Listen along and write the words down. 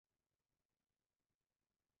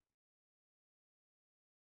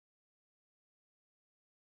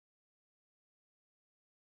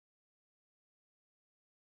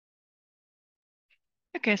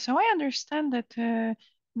Okay, so I understand that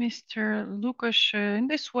Mr. Lukasz in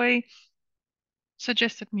this way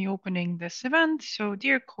suggested me opening this event. So,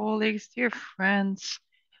 dear colleagues, dear friends,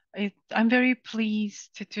 I'm very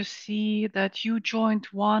pleased to see that you joined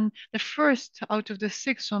the first out of the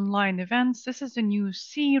six online events. This is a new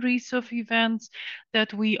series of events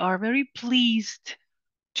that we are very pleased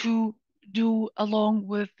to do along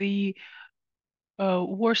with the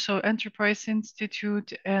Warsaw Enterprise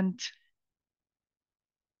Institute and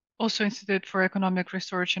also Institute for Economic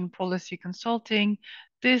Research and Policy Consulting.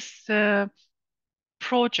 This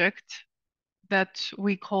project that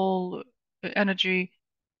we call Energy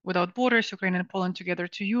Without Borders, Ukraine and Poland Together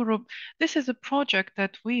to Europe. This is a project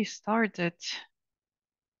that we started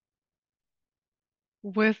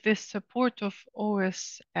with the support of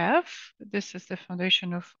OSF. This is the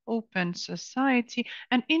Foundation of Open Society,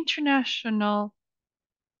 an international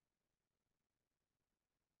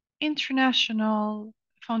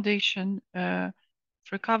foundation for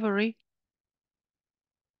recovery.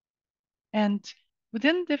 And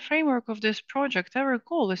within the framework of this project, our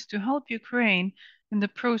goal is to help Ukraine in the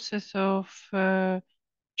process of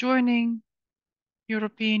joining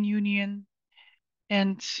European Union,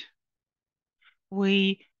 and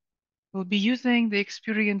we will be using the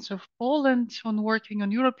experience of Poland on working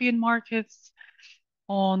on European markets,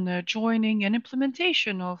 on joining and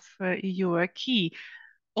implementation of EU acquis,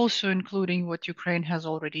 also including what Ukraine has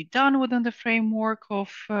already done within the framework of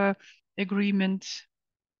agreement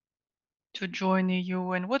to join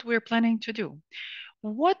EU and what we're planning to do.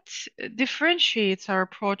 What differentiates our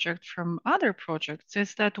project from other projects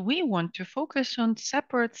is that we want to focus on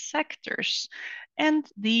separate sectors and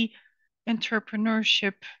the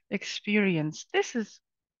entrepreneurship experience. This is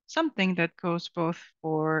something that goes both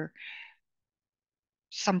for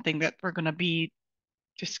something that we're going to be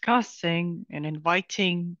discussing and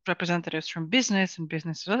inviting representatives from business and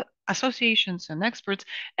business associations and experts,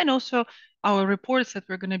 and also our reports that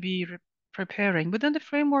we're going to be preparing. Within the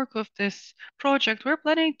framework of this project, we're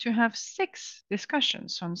planning to have six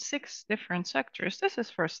discussions on six different sectors. This is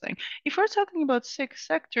first thing. If we're talking about six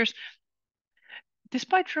sectors,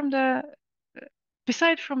 despite from the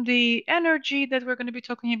beside from the energy that we're going to be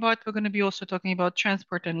talking about, we're going to be also talking about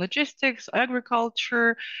transport and logistics,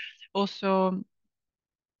 agriculture, also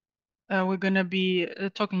we're going to be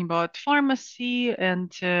talking about pharmacy,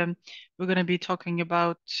 and we're going to be talking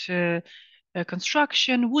about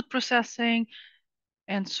construction, wood processing,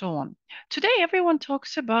 and so on. Today, everyone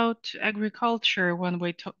talks about agriculture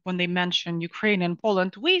when they mention Ukraine and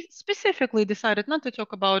Poland. We specifically decided not to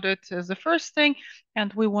talk about it as the first thing,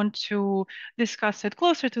 and we want to discuss it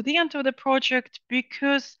closer to the end of the project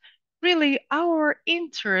because really our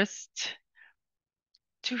interest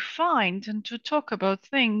to find and to talk about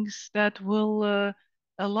things that will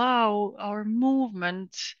allow our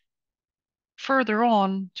movement further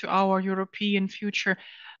on to our European future.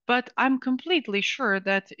 But I'm completely sure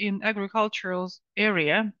that in agricultural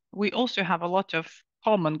area, we also have a lot of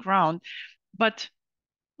common ground. But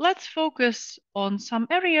let's focus on some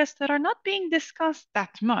areas that are not being discussed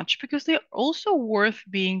that much because they're also worth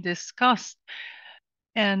being discussed.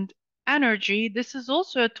 And energy, this is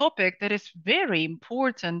also a topic that is very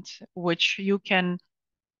important, which you can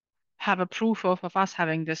have a proof of us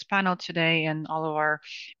having this panel today and all of our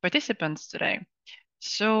participants today.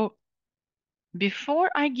 So before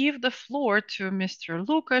I give the floor to Mr.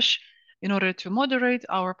 Lukasz in order to moderate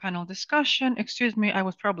our panel discussion, excuse me, I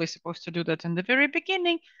was probably supposed to do that in the very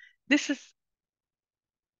beginning. This is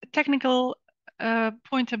a technical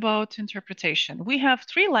point about interpretation. We have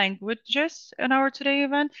three languages in our today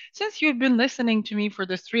event. Since you've been listening to me for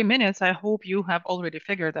this 3 minutes, I hope you have already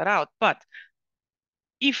figured that out. But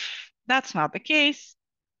if that's not the case,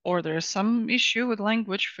 or there's some issue with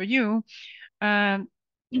language for you, um,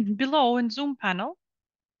 below in Zoom panel,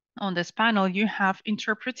 on this panel, you have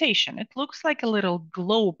interpretation. It looks like a little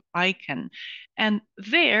globe icon. And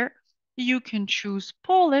there you can choose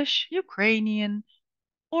Polish, Ukrainian,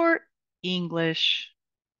 or English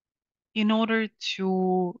in order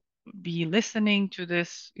to be listening to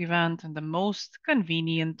this event in the most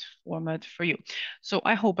convenient format for you. So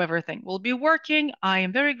I hope everything will be working. I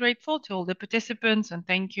am very grateful to all the participants and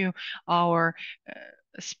thank you, our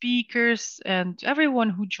speakers and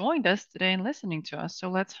everyone who joined us today and listening to us.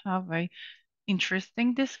 So let's have a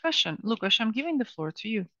interesting discussion. Lukasz, I'm giving the floor to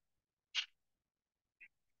you.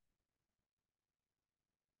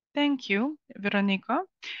 Thank you, Veronica,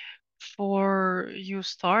 for you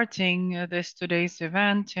starting this today's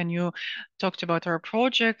event, and you talked about our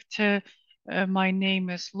project. My name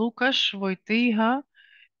is Lukasz Wojtycha,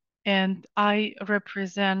 and I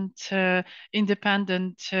represent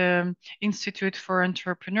Independent Institute for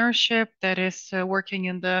Entrepreneurship that is working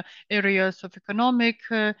in the areas of economic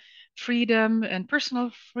freedom and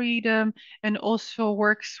personal freedom, and also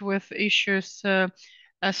works with issues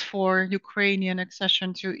as for Ukrainian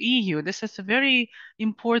accession to EU. This is a very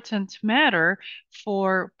important matter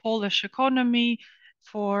for Polish economy,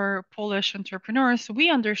 for Polish entrepreneurs. We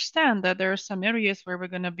understand that there are some areas where we're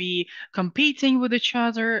going to be competing with each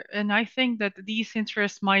other, and I think that these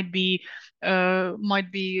interests might be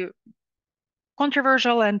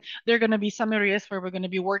controversial, and there are going to be some areas where we're going to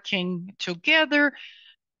be working together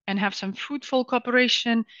and have some fruitful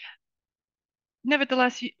cooperation.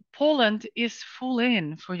 Nevertheless, Poland is full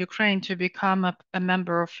in for Ukraine to become a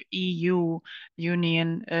member of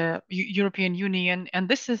European Union, and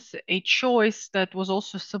this is a choice that was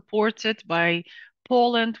also supported by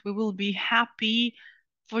Poland. We will be happy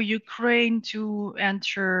for Ukraine to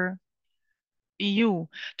enter EU.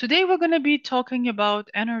 Today we're going to be talking about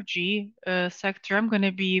energy sector. I'm going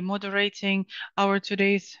to be moderating our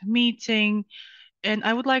today's meeting, and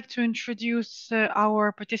I would like to introduce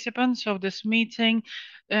our participants of this meeting.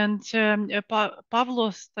 And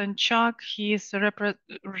Pavlo Stanchak, he is a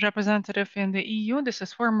representative in the EU. This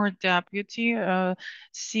is former deputy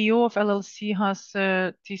CEO of LLC has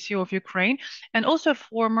TCO of Ukraine, and also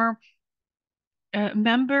former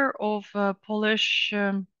member of Polish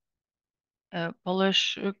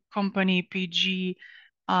company PG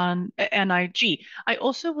and NIG. I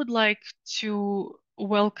also would like to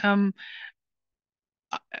welcome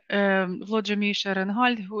Włodzimierz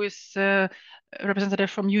Renhald, who is a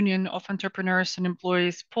representative from Union of Entrepreneurs and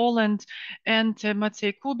Employees Poland, and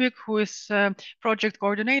Maciej Kubik, who is project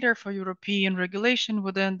coordinator for European regulation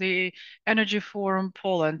within the Energy Forum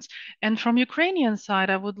Poland. And from Ukrainian side,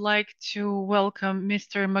 I would like to welcome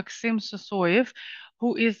Mr. Maxim Sosoyev,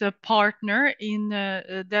 who is a partner in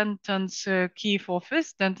Denton's Kyiv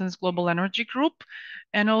office, Denton's Global Energy Group,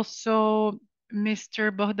 and also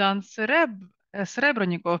Mr. Bogdan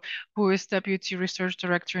Srebrenikov, who is Deputy Research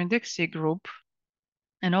Director in Dixie Group,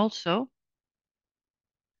 and also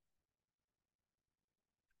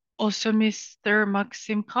Mr.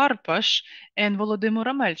 Maxim Karpash and Volodymyr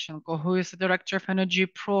Amelchenko, who is the Director of Energy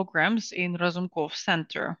Programs in Razumkov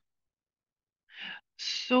Center.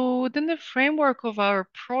 So within the framework of our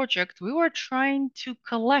project, we were trying to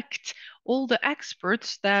collect all the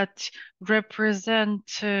experts that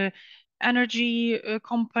represent energy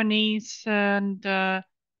companies and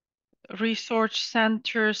research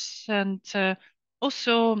centers and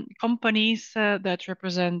also companies that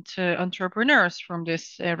represent entrepreneurs from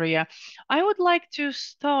this area. I would like to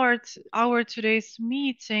start our today's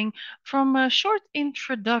meeting from a short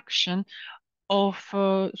introduction of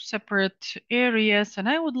separate areas, and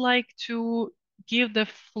I would like to give the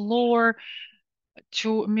floor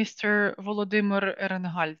to Mr. Volodymyr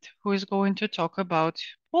Renhald, who is going to talk about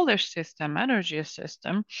Polish system, energy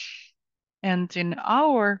system. And in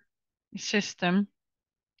our system,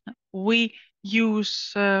 we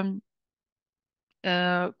use coal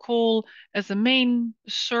as a main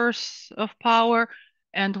source of power,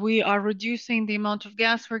 and we are reducing the amount of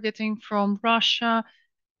gas we're getting from Russia.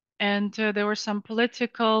 And there were some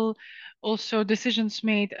political also decisions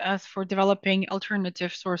made as for developing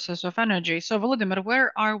alternative sources of energy. So, Volodymyr,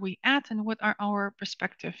 where are we at and what are our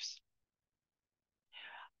perspectives?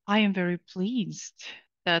 I am very pleased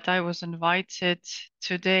that I was invited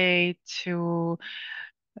today to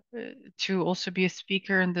also be a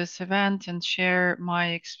speaker in this event and share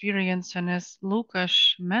my experience. And as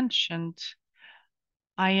Lukasz mentioned,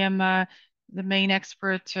 I am the main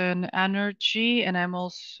expert in energy, and I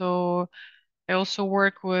also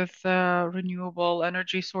work with renewable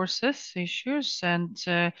energy sources issues, and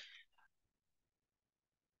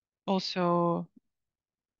also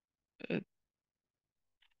uh,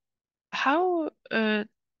 how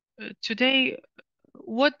today,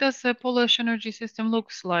 what does the Polish energy system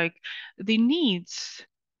looks like? The needs,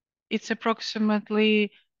 it's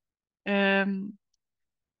approximately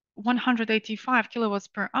 185 kilowatts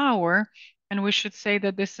per hour, and we should say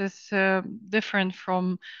that this is different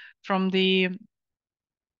from the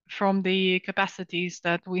from the capacities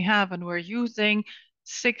that we have, and we're using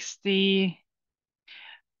 60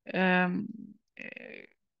 um,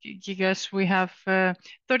 gigas. We have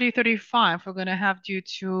 35 we're going to have due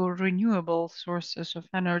to renewable sources of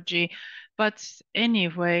energy. But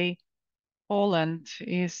anyway, Poland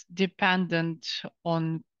is dependent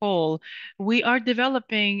on coal. We are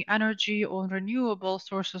developing energy on renewable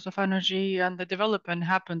sources of energy, and the development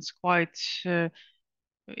happens quite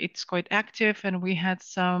it's quite active, and we had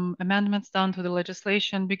some amendments done to the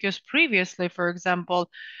legislation because previously, for example,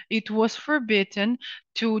 it was forbidden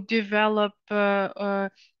to develop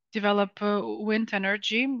wind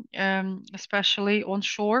energy, especially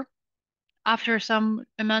onshore. After some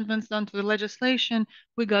amendments done to the legislation,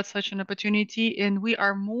 we got such an opportunity, and we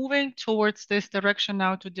are moving towards this direction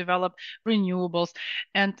now to develop renewables.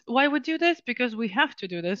 And why we do this? Because we have to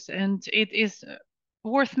do this, and it is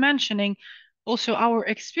worth mentioning also our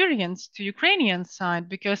experience to Ukrainian side,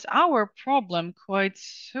 because our problem quite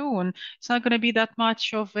soon, it's not going to be that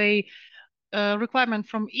much of a requirement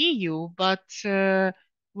from EU, but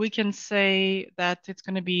we can say that it's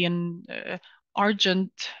going to be an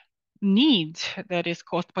urgent need that is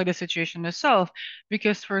caused by the situation itself.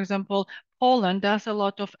 Because, for example, Poland does a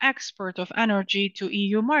lot of export of energy to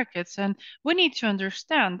EU markets, and we need to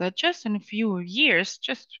understand that just in a few years,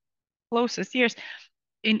 just closest years,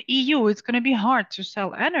 in EU, it's going to be hard to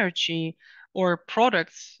sell energy or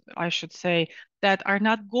products, I should say, that are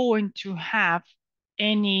not going to have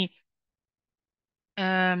any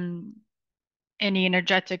um, any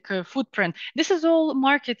energetic footprint. This is all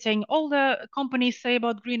marketing. All the companies say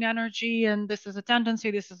about green energy, and this is a tendency,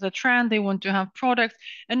 this is a trend. They want to have products.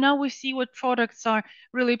 And now we see what products are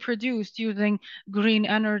really produced using green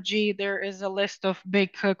energy. There is a list of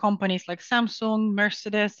big companies like Samsung,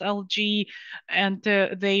 Mercedes, LG, and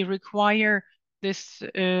they require this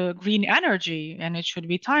green energy, and it should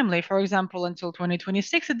be timely. For example, until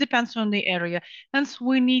 2026, it depends on the area. Hence,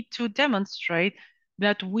 we need to demonstrate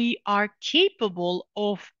that we are capable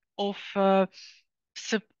of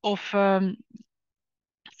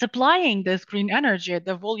supplying this green energy at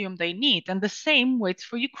the volume they need. And the same waits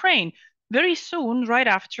for Ukraine. Very soon, right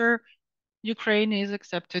after Ukraine is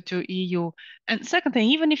accepted to EU. And second thing,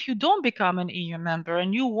 even if you don't become an EU member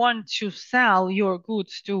and you want to sell your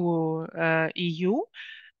goods to EU,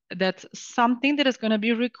 that's something that is going to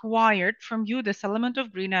be required from you, this element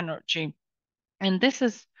of green energy. And this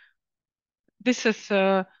is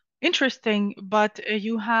interesting, but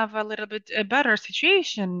you have a little bit a better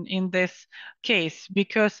situation in this case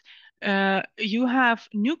because you have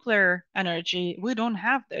nuclear energy. We don't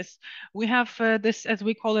have this. We have this, as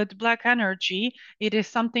we call it, black energy. It is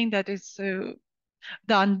something that is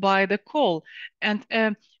done by the coal, and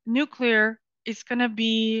nuclear is going to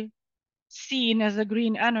be seen as a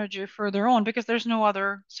green energy further on because there's no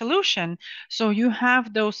other solution. So you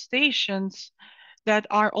have those stations that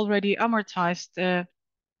are already amortized.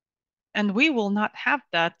 And we will not have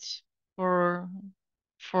that for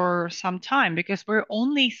for some time because we're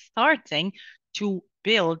only starting to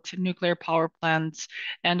build nuclear power plants,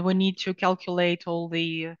 and we need to calculate all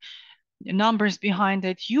the numbers behind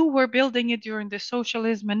it. You were building it during the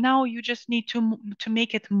socialism, and now you just need to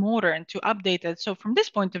make it modern, to update it. So from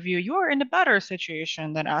this point of view, you are in a better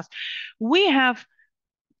situation than us. We have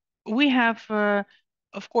we have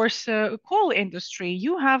of course coal industry.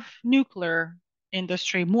 You have nuclear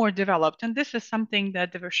industry more developed, and this is something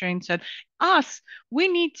that Devashane said. Us, we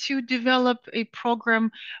need to develop a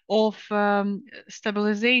program of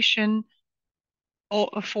stabilization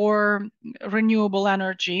for renewable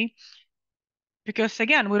energy because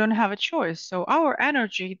again, we don't have a choice. So our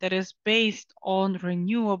energy that is based on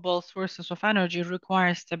renewable sources of energy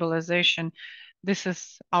requires stabilization. This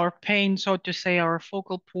is our pain, so to say, our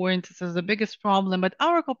focal point. This is the biggest problem. But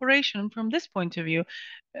our cooperation from this point of view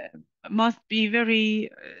must be very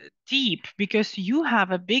deep because you have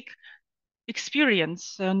a big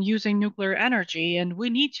experience on using nuclear energy, and we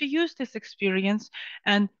need to use this experience.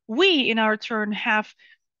 And we, in our turn, have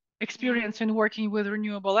experience in working with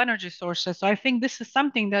renewable energy sources. So I think this is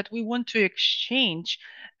something that we want to exchange.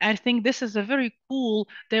 I think this is a very cool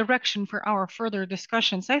direction for our further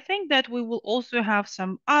discussions. I think that we will also have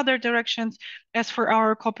some other directions as for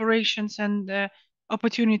our cooperations and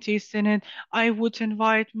opportunities in it. I would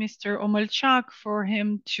invite Mr. Omelchak for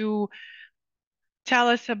him to tell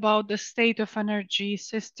us about the state of energy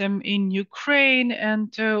system in Ukraine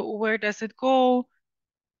and where does it go?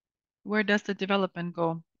 Where does the development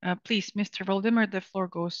go? Please, Mr. Valdemir, the floor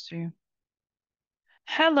goes to you.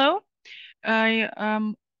 Hello, I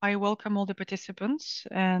welcome all the participants,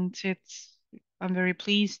 and I'm very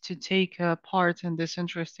pleased to take part in this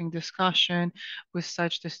interesting discussion with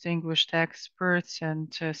such distinguished experts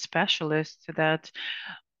and specialists that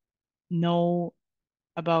know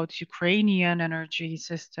about Ukrainian energy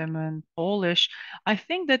system and Polish. I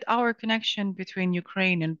think that our connection between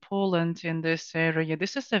Ukraine and Poland in this area,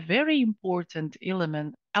 this is a very important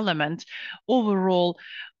element overall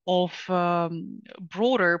of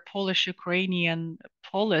broader Polish-Ukrainian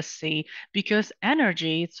policy, because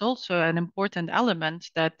energy, it's also an important element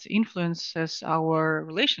that influences our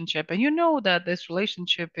relationship. And you know that this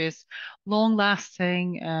relationship is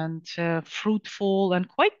long-lasting and fruitful and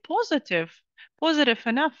quite positive, positive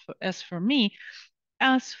enough as for me.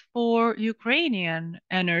 As for Ukrainian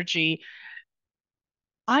energy,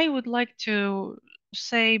 I would like to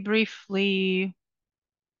say briefly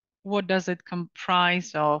what does it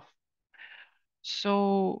comprise of.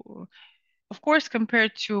 So, of course,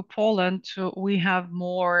 compared to Poland, we have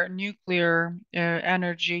more nuclear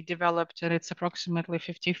energy developed, and it's approximately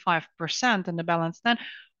 55% in the balance. Then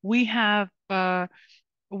we have uh,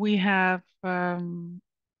 we have 25%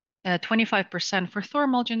 for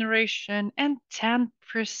thermal generation, and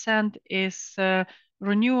 10% is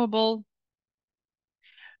renewable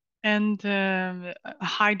and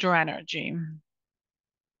hydro energy.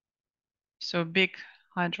 So big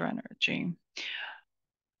hydro energy.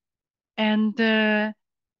 And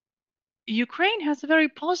Ukraine has a very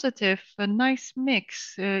positive, a nice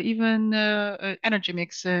mix, even energy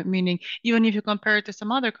mix, meaning even if you compare it to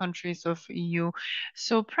some other countries of EU.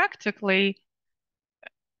 So practically,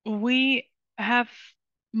 we have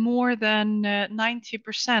more than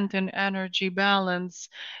 90% in energy balance.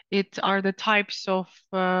 It are the types of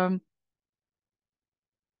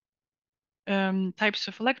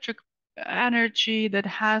electric energy that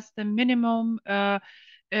has the minimum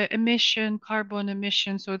emission, carbon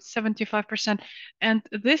emission, so it's 75%. And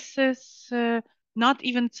this is not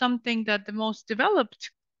even something that the most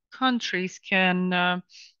developed countries can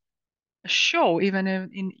show, even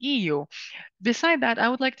in EU. Beside that, I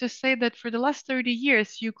would like to say that for the last 30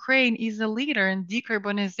 years, Ukraine is a leader in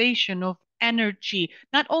decarbonization of energy,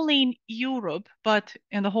 not only in Europe, but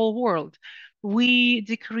in the whole world. We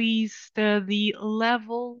decreased the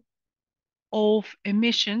level of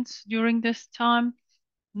emissions during this time.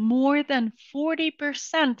 More than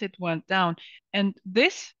 40% it went down. And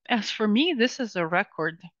this, as for me, this is a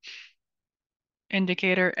record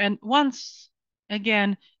indicator. And once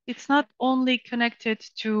again, it's not only connected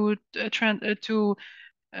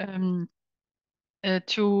um,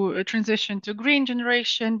 to a transition to green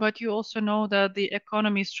generation, but you also know that the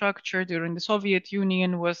economy structure during the Soviet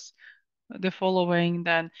Union was the following.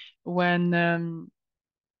 Then, when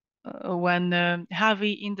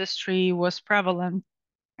heavy industry was prevalent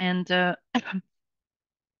and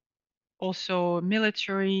also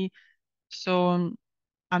military, so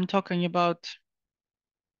I'm talking about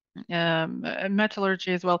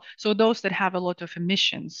metallurgy as well. So those that have a lot of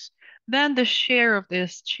emissions. Then the share of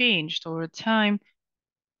this changed over time,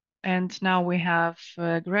 and now we have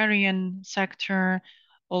agrarian sector,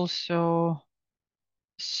 also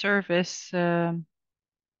service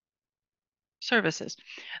services.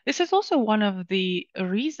 This is also one of the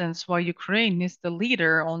reasons why Ukraine is the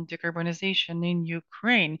leader on decarbonization in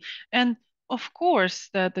Ukraine. And of course,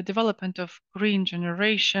 the development of green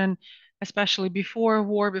generation, especially before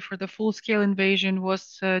war, before the full-scale invasion,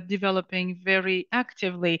 was developing very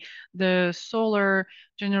actively. The solar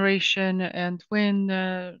generation and wind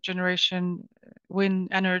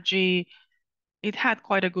energy, it had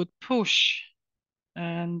quite a good push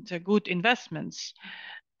and good investments.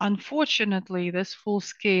 Unfortunately, this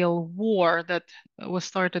full-scale war that was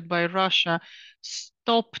started by Russia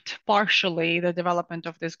stopped partially the development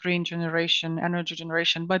of this green generation, energy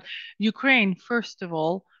generation. But Ukraine, first of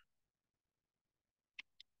all,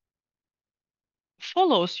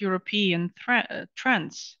 follows European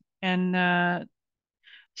trends and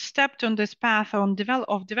stepped on this path of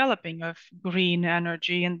developing of green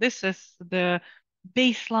energy. And this is the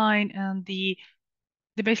baseline and the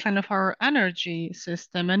baseline of our energy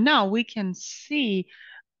system. And now we can see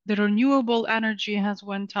the renewable energy has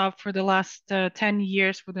went up for the last 10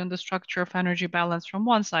 years within the structure of energy balance from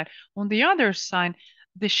one side. On the other side,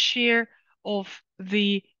 the share of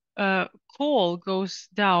the uh, coal goes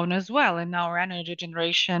down as well in our energy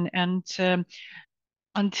generation. And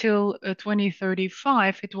until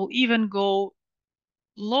 2035, it will even go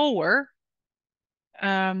lower,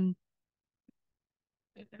 um,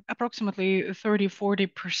 approximately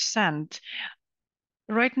 30–40%.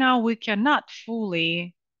 Right now, we cannot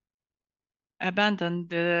fully abandon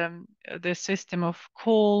the system of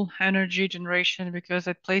coal energy generation because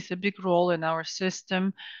it plays a big role in our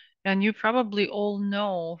system. And you probably all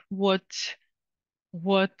know what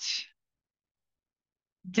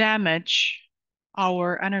damage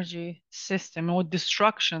our energy system, what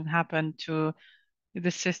destruction happened to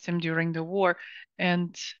the system during the war.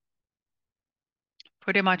 And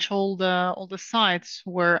pretty much all the sites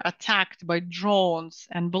were attacked by drones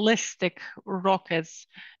and ballistic rockets,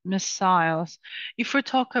 missiles. If we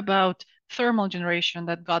talk about thermal generation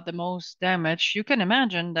that got the most damage, you can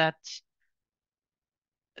imagine that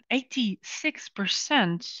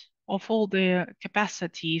 86% of all the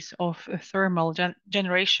capacities of thermal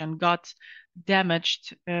generation got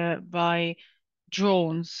damaged by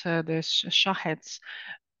drones, the Shaheds.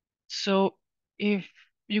 So if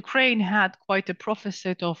Ukraine had quite a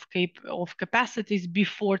proficit of capacities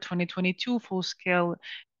before 2022 full-scale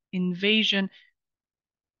invasion,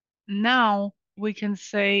 now we can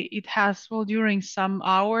say it has, well, during some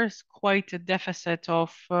hours, quite a deficit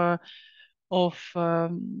of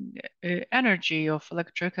energy, of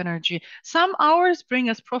electric energy. Some hours bring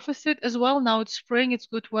us proficit as well. Now it's spring, it's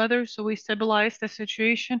good weather, so we stabilize the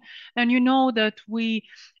situation. And you know that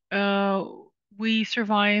uh, we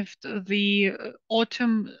survived the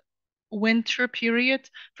autumn winter period.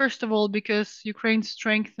 First of all, because Ukraine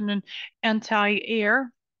strengthened an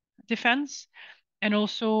anti-air defense, and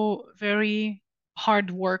also very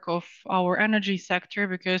hard work of our energy sector,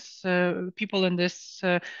 because people in this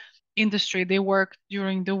industry, they worked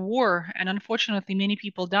during the war, and unfortunately many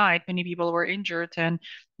people died, many people were injured, and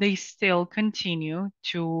they still continue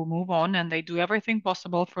to move on, and they do everything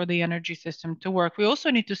possible for the energy system to work. We also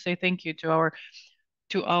need to say thank you to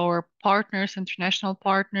our partners, international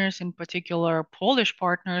partners, in particular Polish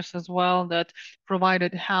partners as well, that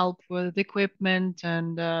provided help with equipment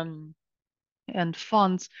and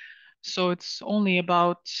funds. So it's only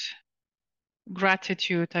about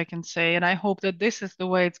gratitude, I can say. And I hope that this is the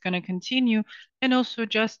way it's going to continue. And also,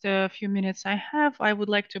 just a few minutes I have, I would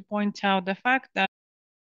like to point out the fact that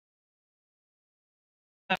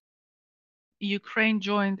Ukraine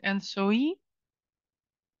joined NSOE,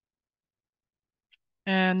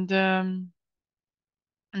 and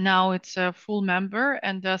now it's a full member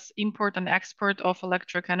and does import and export of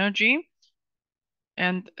electric energy.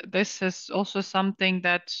 And this is also something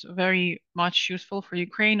that's very much useful for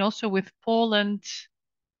Ukraine. Also with Poland,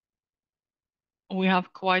 we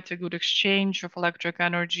have quite a good exchange of electric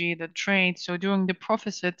energy, the trade. So during the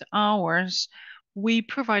proficit hours, we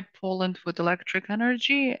provide Poland with electric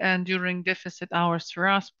energy, and during deficit hours for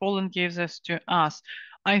us, Poland gives us to us.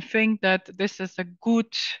 I think that this is a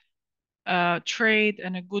good trade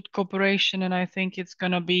and a good cooperation, and I think it's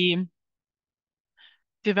going to be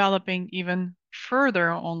developing even further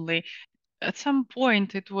only. At some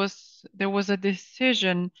point, there was a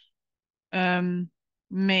decision um,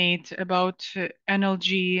 made about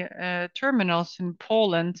NLG terminals in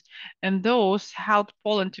Poland, and those helped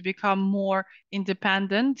Poland to become more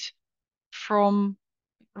independent from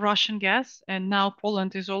Russian gas. And now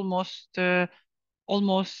Poland is almost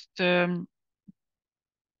um,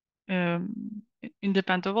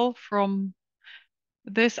 independent from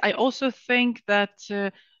this. I also think that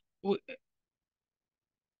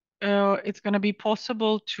it's going to be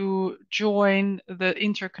possible to join the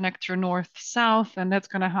interconnector north-south, and that's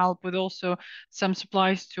going to help with also some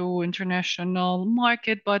supplies to international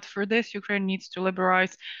market. But for this, Ukraine needs to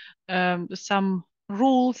liberalize some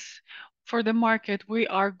rules for the market. We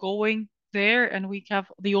are going there, and we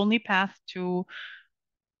have the only path to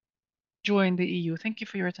join the EU. Thank you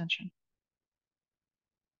for your attention.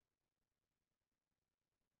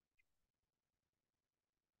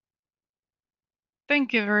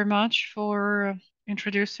 Thank you very much for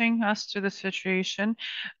introducing us to the situation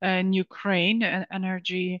in Ukraine and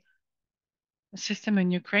energy system in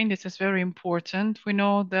Ukraine. This is very important. We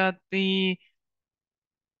know that the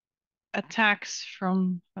attacks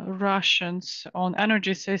from Russians on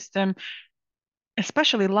energy system,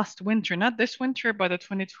 especially last winter, not this winter, but the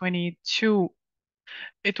 2022,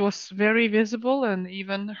 it was very visible and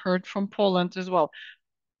even heard from Poland as well.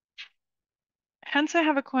 Hence, I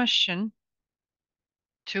have a question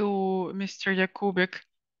to Mr. Jakubik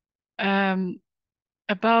um,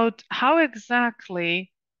 about how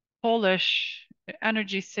exactly Polish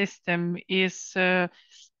energy system is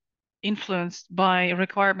influenced by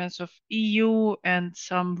requirements of EU and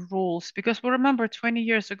some rules. Because we remember 20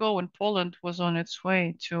 years ago when Poland was on its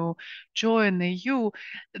way to join the EU,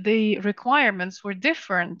 the requirements were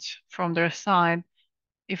different from their side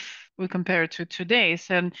if we compare it to today's.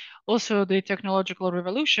 And also the technological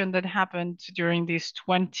revolution that happened during these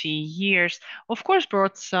 20 years, of course,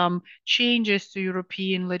 brought some changes to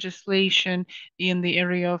European legislation in the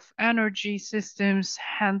area of energy systems.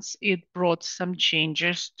 Hence, it brought some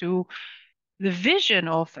changes to the vision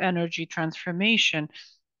of energy transformation.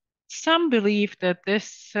 Some believe that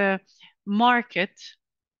this market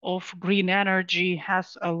of green energy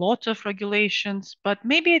has a lot of regulations, but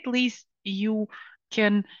maybe at least you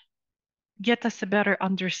can get us a better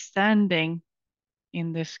understanding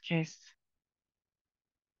in this case?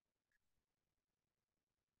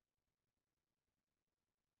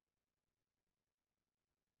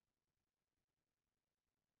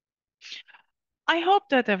 I hope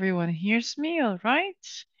that everyone hears me all right.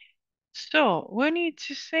 So, we need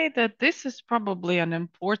to say that this is probably an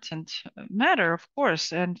important matter, of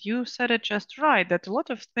course, and you said it just right that a lot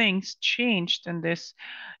of things changed in this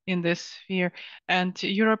sphere, and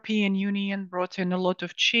European Union brought in a lot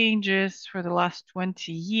of changes for the last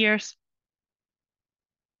 20 years.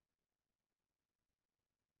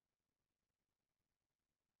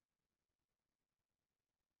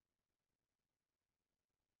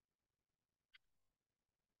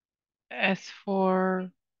 As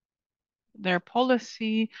for their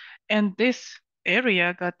policy, and this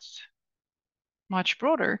area got much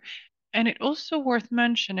broader. And it also worth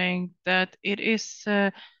mentioning that it is,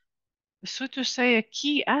 so to say, a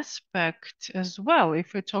key aspect as well.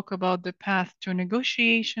 If we talk about the path to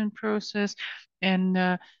negotiation process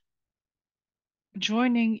and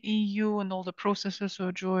joining EU and all the processes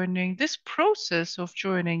of joining, this process of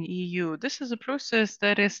joining EU, this is a process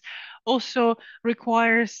that is also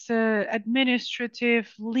requires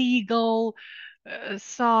administrative, legal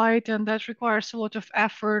side, and that requires a lot of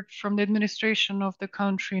effort from the administration of the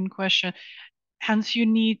country in question. Hence, you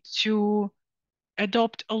need to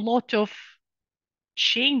adopt a lot of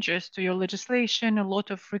changes to your legislation, a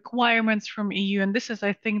lot of requirements from EU, and this is,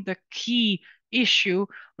 I think, the key issue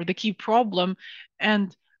or the key problem.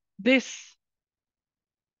 And this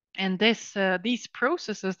these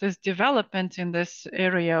processes, this development in this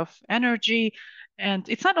area of energy, and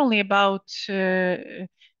it's not only about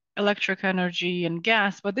electric energy and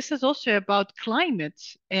gas, but this is also about climate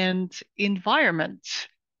and environment.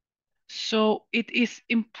 So it is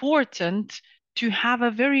important to have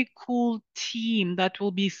a very cool team that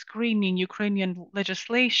will be screening Ukrainian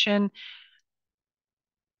legislation,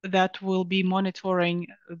 that will be monitoring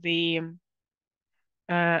the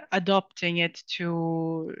adopting it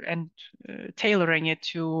to and tailoring it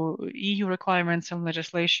to EU requirements and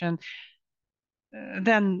legislation,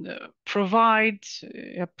 then provide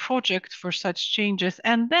a project for such changes,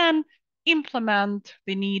 and then implement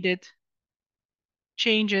the needed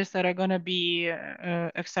changes that are going to be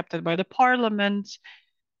accepted by the parliament.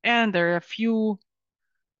 And there are a few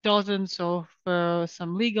dozens of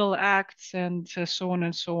some legal acts and so on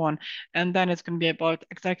and so on. And then it's going to be about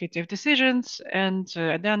executive decisions and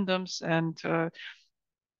addendums and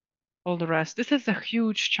all the rest. This is a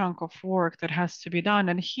huge chunk of work that has to be done.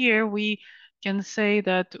 And here we can say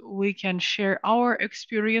that we can share our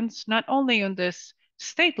experience not only on this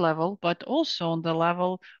state level, but also on the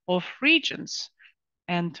level of regions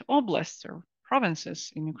and oblasts or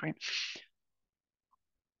provinces in Ukraine.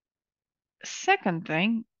 Second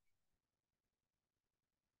thing,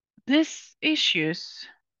 these issues,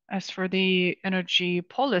 as for the energy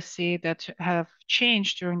policy that have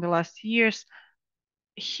changed during the last years,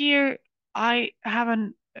 here I have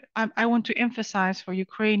an I want to emphasize for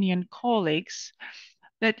Ukrainian colleagues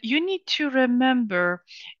that you need to remember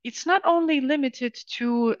it's not only limited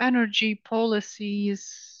to energy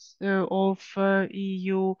policies of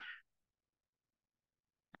EU.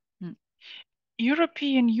 mm,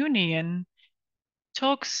 European Union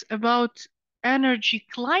talks about energy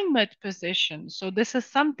climate position. So this is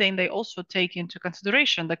something they also take into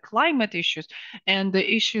consideration, the climate issues and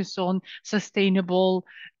the issues on sustainable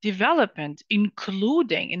development,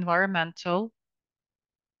 including environmental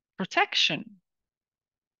protection.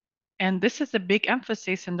 And this is a big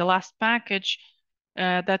emphasis in the last package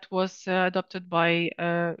that was adopted by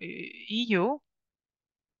EU.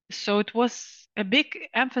 So it was a big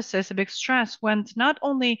emphasis, a big stress went not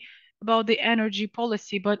only about the energy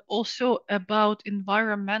policy, but also about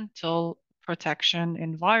environmental protection,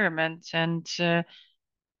 environment, and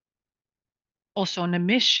also on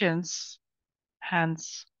emissions.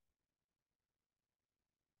 Hence,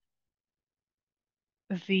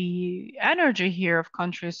 the energy here of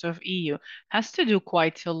countries of EU has to do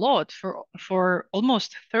quite a lot for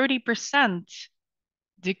almost 30%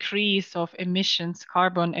 decrease of emissions,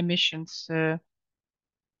 carbon emissions.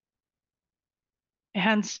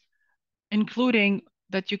 Hence, including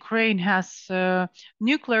that Ukraine has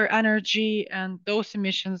nuclear energy and those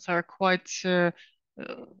emissions are quite uh,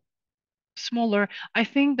 smaller. I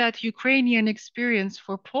think that Ukrainian experience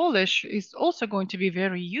for Polish is also going to be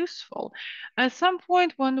very useful. At some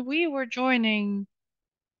point when we were joining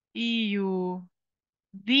EU,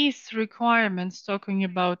 these requirements talking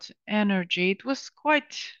about energy, it was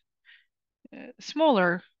quite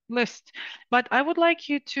smaller list. But I would like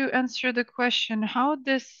you to answer the question, how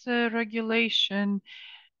this regulation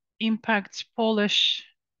impacts Polish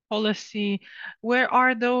policy? Where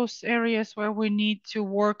are those areas where we need to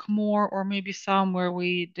work more, or maybe some where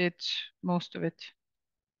we did most of it?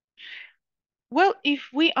 Well, if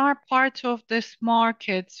we are part of this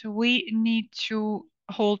market, we need to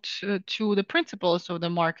hold to the principles of the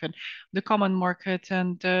market, the common market,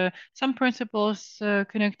 and some principles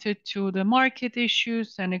connected to the market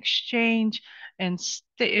issues and exchange and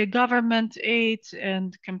government aid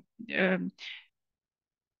and um,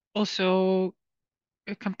 also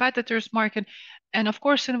a competitors market, and of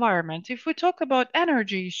course environment. If we talk about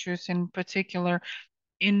energy issues in particular,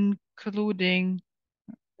 including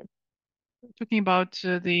talking about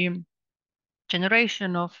the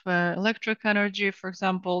generation of electric energy, for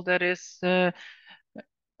example, that is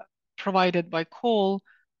provided by coal,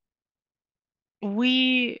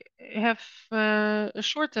 we have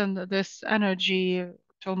shortened this energy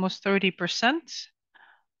to almost 30%,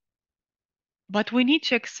 but we need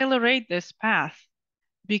to accelerate this path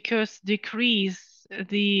because decrease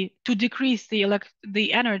the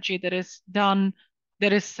energy that is done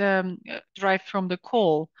that is derived from the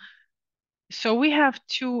coal. So we have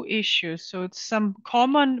two issues. So it's some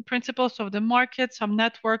common principles of the market, some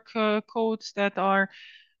network codes that are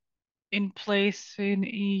in place in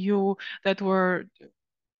EU that were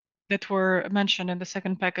mentioned in the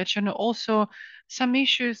second package, and also some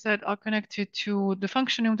issues that are connected to the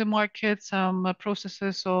functioning of the market, some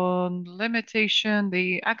processes on limitation,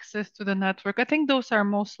 the access to the network. I think those are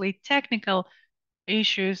mostly technical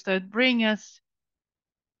issues that bring us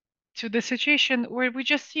to the situation where we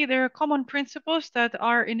just see there are common principles that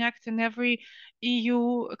are enacted in every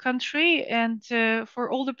EU country and for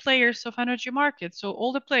all the players of energy markets. So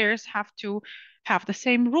all the players have to have the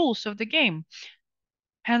same rules of the game.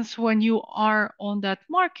 Hence, when you are on that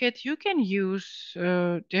market, you can use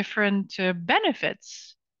different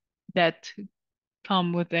benefits that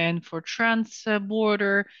come within for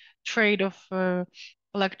trans-border trade of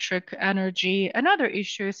electric energy. Another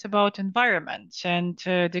issue is about environment and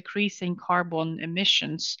decreasing carbon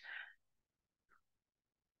emissions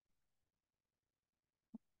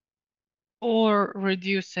or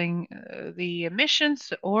reducing the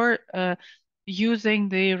emissions or using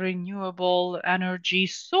the renewable energy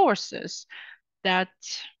sources that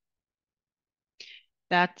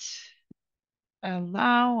that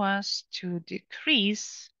allow us to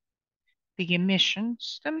decrease the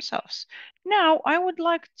emissions themselves. Now, I would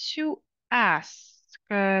like to ask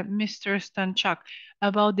Mr. Stanchak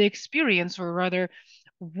about the experience, or rather,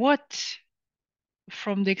 what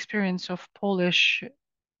from the experience of Polish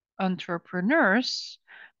entrepreneurs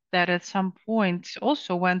that at some point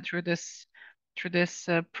also went through this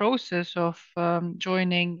process of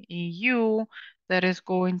joining EU that is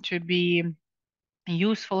going to be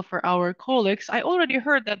useful for our colleagues. I already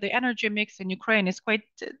heard that the energy mix in Ukraine is quite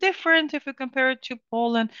different if we compare it to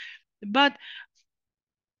Poland. But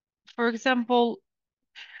for example,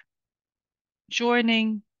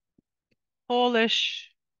 joining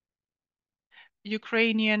Polish,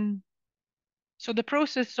 Ukrainian, so the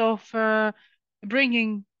process of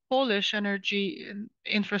bringing Polish energy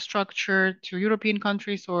infrastructure to European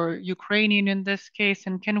countries or Ukrainian in this case,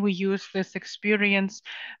 and can we use this experience?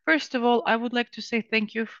 First of all, I would like to say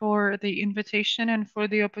thank you for the invitation and for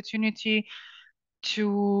the opportunity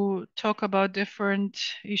to talk about different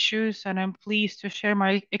issues, and I'm pleased to share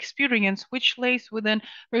my experience, which lays within,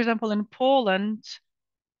 for example, in Poland.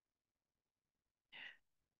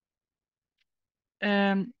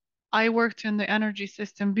 Um, I worked in the energy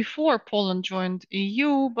system before Poland joined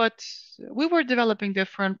EU, but we were developing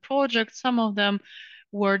different projects. Some of them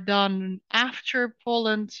were done after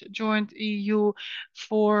Poland joined EU.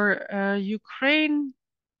 For Ukraine,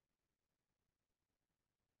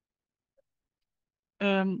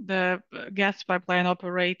 the gas pipeline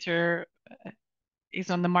operator is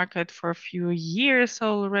on the market for a few years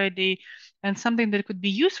already, and something that could be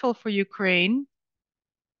useful for Ukraine.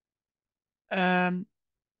 Um,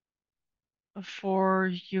 for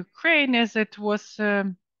Ukraine, as it was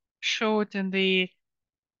showed in the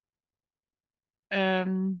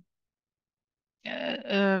um, uh,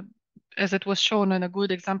 uh, as it was shown in a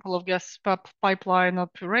good example of gas pipeline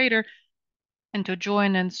operator, and to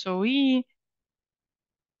join NSOE,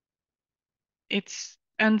 it's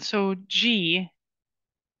NSOG,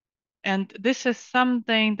 and this is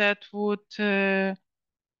something that would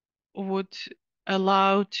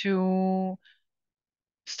allow to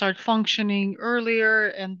start functioning earlier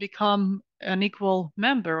and become an equal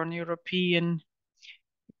member on European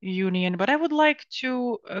Union. But I would like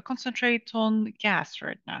to concentrate on gas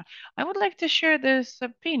right now. I would like to share this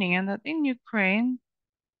opinion that in Ukraine,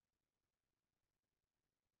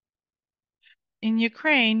 in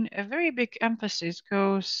Ukraine, a very big emphasis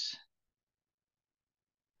goes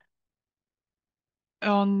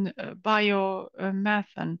on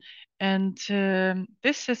biomethane, and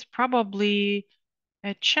this is probably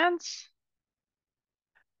a chance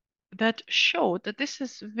that showed that this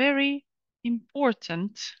is very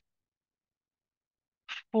important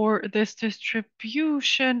for this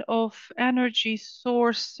distribution of energy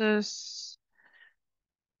sources.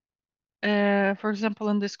 For example,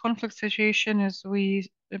 in this conflict situation, as we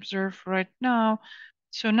observe right now,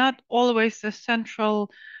 so not always the central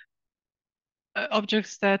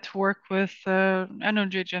objects that work with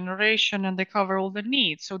energy generation and they cover all the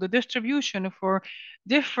needs. So the distribution for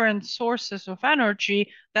different sources of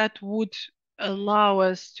energy that would allow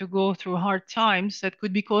us to go through hard times that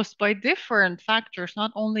could be caused by different factors,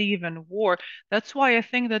 not only even war. That's why I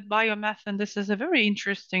think that biomethane, this is a very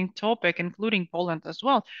interesting topic, including Poland as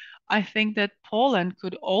well. I think that Poland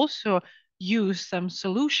could also use some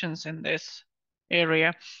solutions in this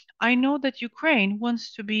area. I know that Ukraine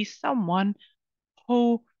wants to be someone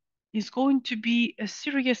who is going to be a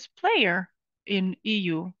serious player in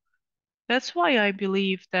EU. That's why I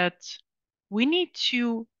believe that we need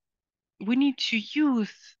to we need to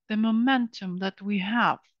use the momentum that we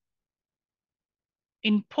have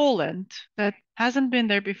in Poland that hasn't been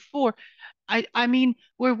there before. I mean,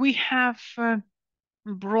 where we have a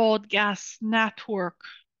broad gas network,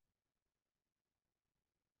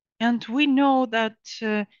 and we know that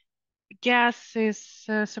gas is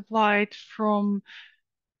supplied from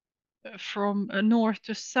north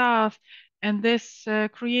to south, and this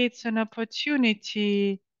creates an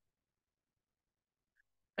opportunity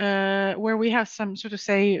where we have some, so to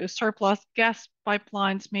say, surplus gas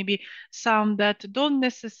pipelines, maybe some that don't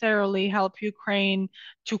necessarily help Ukraine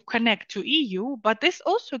to connect to EU, but this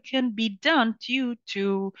also can be done due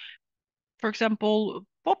to, for example,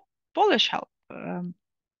 Polish help.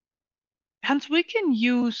 Hence, we can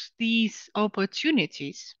use these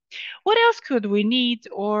opportunities. What else could we need,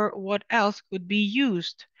 or what else could be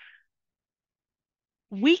used?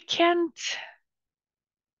 We can't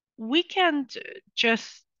we can't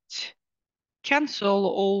just cancel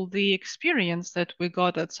all the experience that we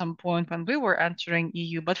got at some point when we were entering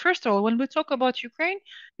EU. But first of all, when we talk about Ukraine,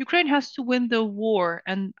 Ukraine has to win the war,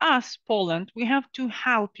 and us, Poland, we have to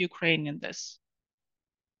help Ukraine in this.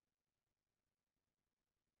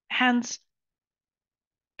 Hence,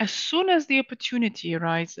 as soon as the opportunity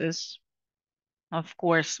arises, of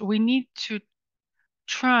course, we need to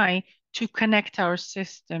try to connect our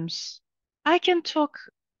systems. I can talk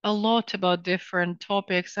a lot about different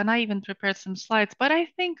topics, and I even prepared some slides, but I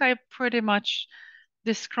think I pretty much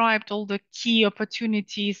described all the key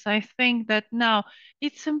opportunities. I think that now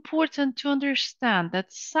it's important to understand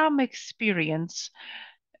that some experience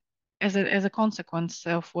as a consequence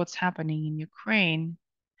of what's happening in Ukraine,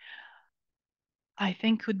 I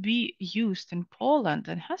think could be used in Poland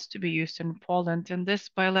and has to be used in Poland in this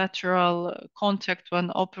bilateral contact when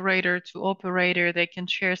operator to operator, they can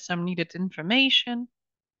share some needed information,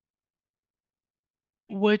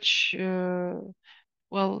 which,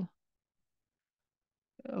 well,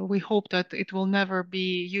 we hope that it will never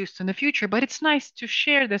be used in the future, but it's nice to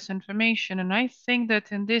share this information. And I think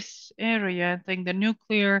that in this area, I think the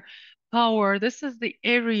nuclear power, this is the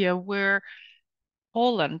area where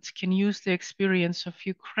Poland can use the experience of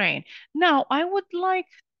Ukraine. Now, I would like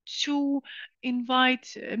to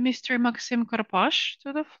invite Mr. Maxim Karpash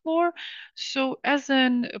to the floor. So, as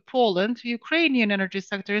in Poland, Ukrainian energy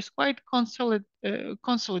sector is quite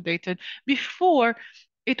consolidated. Before,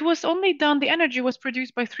 it was only done, the energy was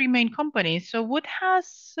produced by three main companies. So, what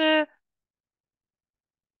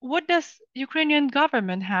does Ukrainian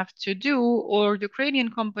government have to do, or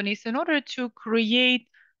Ukrainian companies, in order to create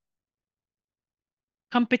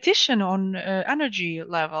competition on energy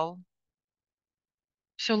level?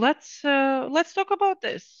 So let's talk about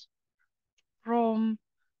this from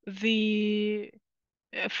the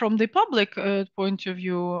from the public point of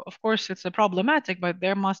view. Of course, it's a problematic, but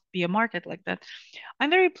there must be a market like that. I'm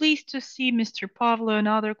very pleased to see Mr. Pavlo and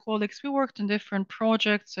other colleagues. We worked on different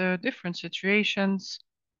projects, different situations,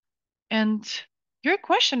 and your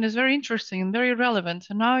question is very interesting and very relevant.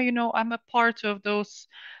 And now, I'm a part of those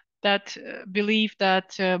that believe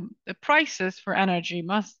that the prices for energy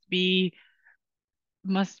must be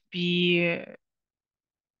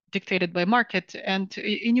dictated by market. And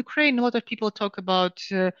in Ukraine, a lot of people talk about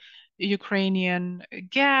Ukrainian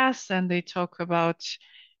gas, and they talk about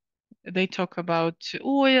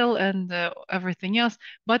oil and everything else.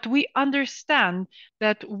 But we understand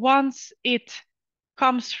that once it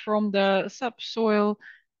comes from the subsoil,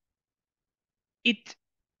 it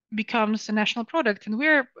becomes a national product, and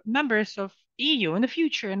we're members of EU in the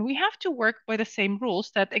future, and we have to work by the same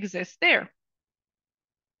rules that exist there.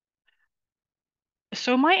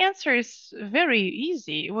 So my answer is very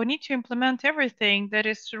easy. We need to implement everything that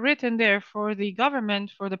is written there for the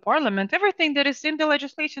government, for the parliament, everything that is in the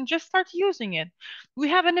legislation, just start using it. We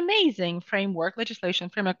have an amazing framework, legislation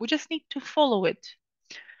framework. We just need to follow it.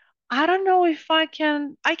 I don't know if I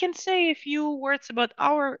can say a few words about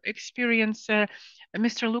our experience,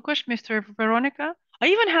 Mr. Lukas, Mr. Veronica. I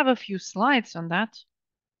even have a few slides on that.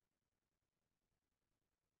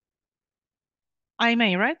 I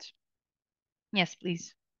may, right? Yes,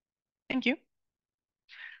 please. Thank you.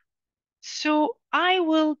 So I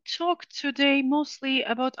will talk today mostly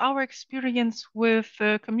about our experience with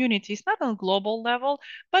communities, not on global level,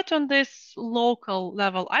 but on this local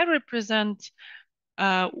level. I represent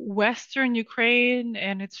Western Ukraine,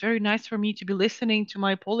 and it's very nice for me to be listening to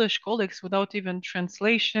my Polish colleagues without even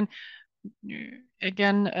translation.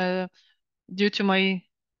 Again, due to my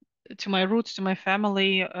roots, to my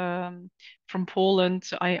family from Poland,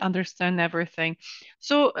 I understand everything.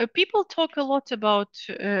 So people talk a lot about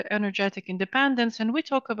energetic independence, and we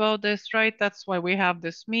talk about this, right? That's why we have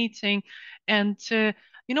this meeting. And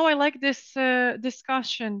I like this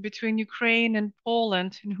discussion between Ukraine and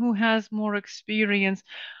Poland and who has more experience.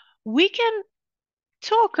 We can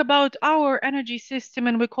talk about our energy system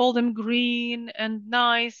and we call them green and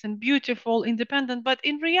nice and beautiful, independent, but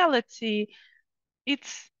in reality,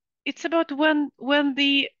 it's it's about when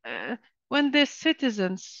the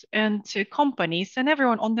citizens and companies and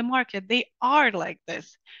everyone on the market they are like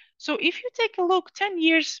this. So if you take a look 10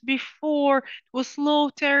 years before, it was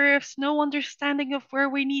low tariffs, no understanding of where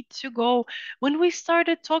we need to go. When we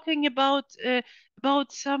started talking about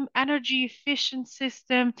some energy efficient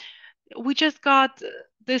system, we just got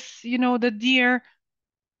this, the deer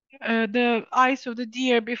the eyes of the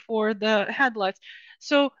deer before the headlights.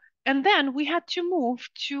 So, and then we had to move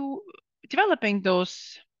to developing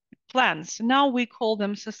those plans. Now we call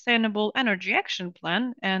them Sustainable Energy Action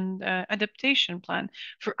Plan and Adaptation Plan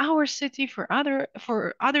for our city, for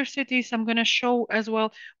other cities. I'm going to show as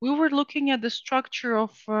well. We were looking at the structure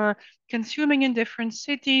of consuming in different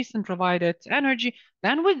cities and provided energy.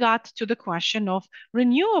 Then we got to the question of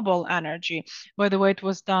renewable energy. By the way, it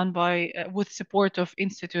was done by with support of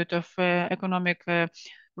Institute of Economic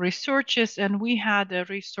Researches, and we had a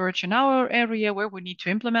research in our area where we need to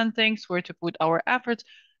implement things, where to put our efforts.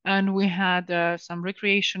 And we had some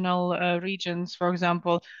recreational regions, for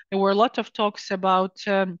example. There were a lot of talks about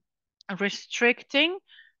restricting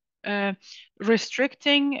uh,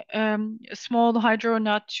 restricting small hydro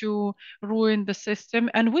not to ruin the system.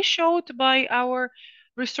 And we showed by our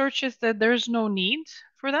researches that there's no need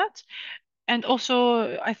for that. And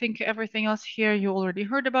also, I think everything else here you already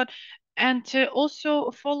heard about. And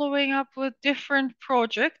also following up with different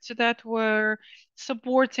projects that were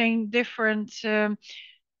supporting different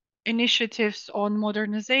initiatives on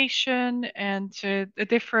modernization and the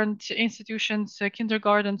different institutions,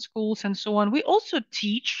 kindergarten, schools, and so on. We also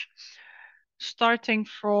teach starting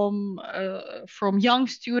from young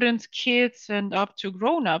students, kids, and up to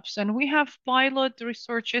grown-ups. And we have pilot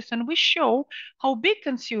researches, and we show how big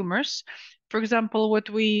consumers, for example,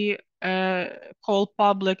 what we call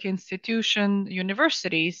public institution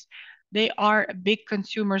universities, they are big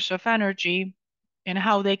consumers of energy and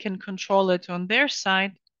how they can control it on their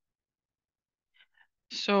side.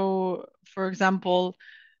 So, for example,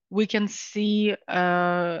 we can see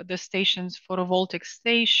the station's photovoltaic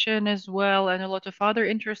station as well, and a lot of other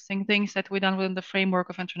interesting things that we've done within the framework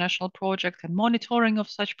of international projects and monitoring of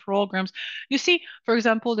such programs. You see, for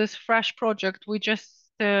example, this fresh project, we just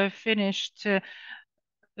finished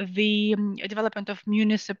the development of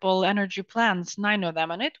municipal energy plans, 9 of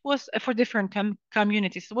them, and it was for different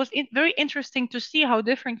communities. It was very interesting to see how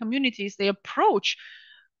different communities they approach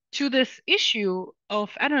to this issue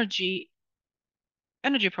of energy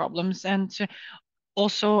problems and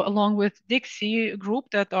also along with Dixie group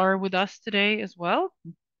that are with us today as well.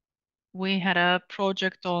 We had a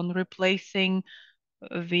project on replacing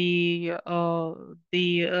the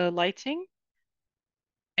lighting,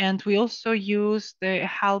 and we also use the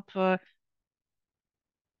help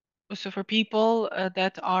also for people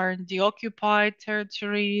that are in the occupied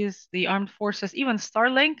territories, the armed forces, even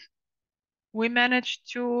Starlink. We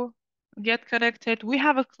managed to get connected. We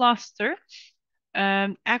have a cluster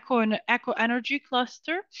eco energy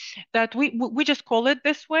cluster that we just call it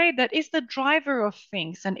this way, that is the driver of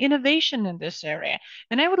things and innovation in this area.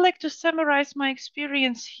 And I would like to summarize my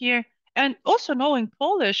experience here, and also knowing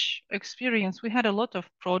Polish experience. We had a lot of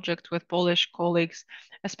projects with Polish colleagues,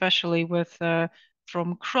 especially with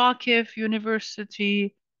from Krakow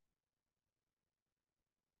University,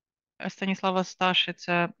 Stanislawa Stash. It's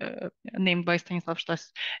named by Stanislav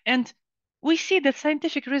Stas. And we see that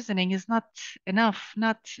scientific reasoning is not enough,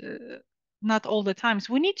 not all the times.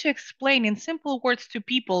 We need to explain in simple words to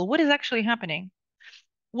people what is actually happening.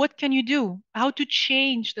 What can you do? How to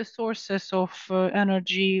change the sources of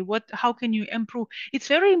energy? How can you improve? It's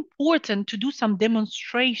very important to do some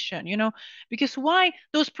demonstration, because why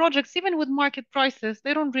those projects, even with market prices,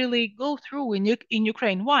 they don't really go through in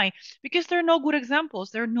Ukraine. Why? Because there are no good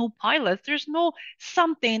examples. There are no pilots. There's no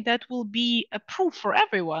something that will be a proof for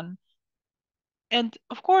everyone. And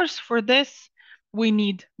of course, for this, we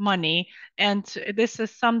need money. And this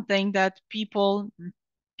is something that people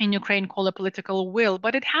in Ukraine call a political will,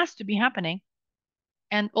 but it has to be happening.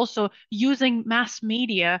 And also, using mass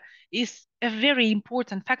media is a very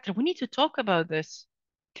important factor. We need to talk about this.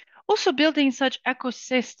 Also, building such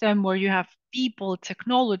ecosystem where you have people,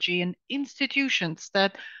 technology, and institutions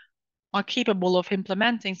that are capable of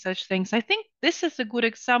implementing such things. I think this is a good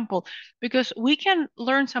example because we can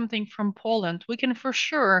learn something from Poland. We can for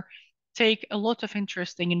sure take a lot of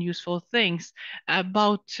interesting and useful things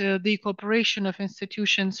about the cooperation of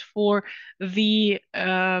institutions for the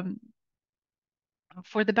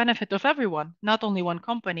benefit of everyone, not only one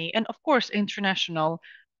company, and of course, international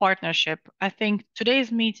partnership. I think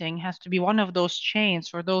today's meeting has to be one of those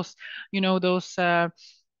chains or those, you know, those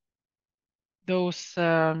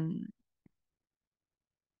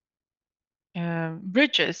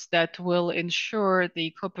bridges that will ensure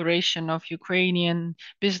the cooperation of Ukrainian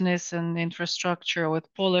business and infrastructure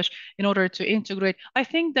with Polish in order to integrate. I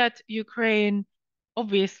think that Ukraine,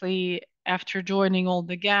 obviously, after joining all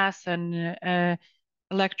the gas and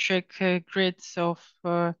electric grids of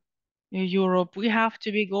Europe, we have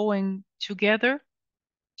to be going together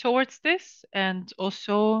towards this and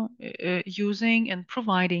also using and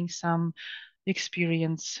providing some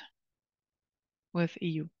experience with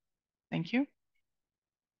EU. Thank you.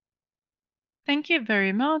 Thank you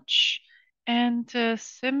very much. And a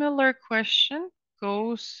similar question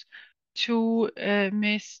goes to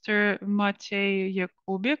Mr. Matej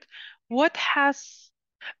Jakubik. What has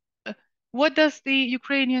uh, what does the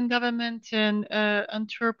Ukrainian government and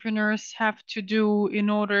entrepreneurs have to do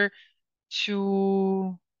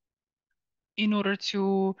to in order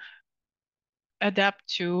to adapt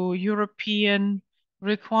to European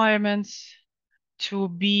requirements to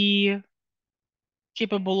be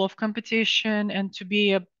capable of competition and to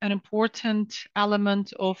be an important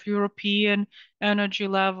element of European energy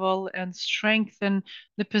level and strengthen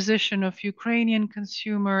the position of Ukrainian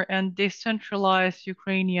consumer and decentralized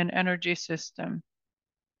Ukrainian energy system.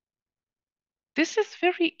 This is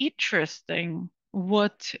very interesting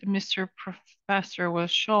what Mr. Professor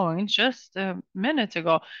was showing just a minute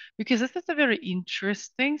ago, because this is a very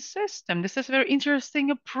interesting system. This is a very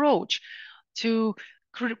interesting approach to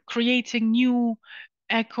creating new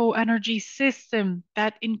eco energy system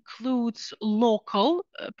that includes local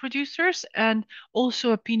producers and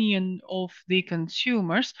also opinion of the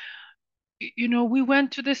consumers. We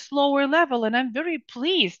went to this lower level, and I'm very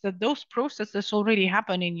pleased that those processes already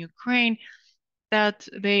happen in Ukraine, that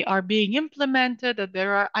they are being implemented, that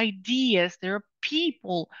there are ideas, there are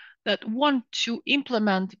people that want to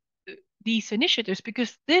implement these initiatives,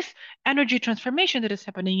 because this energy transformation that is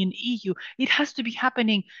happening in EU, it has to be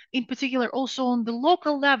happening in particular also on the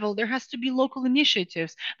local level. There has to be local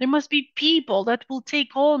initiatives. There must be people that will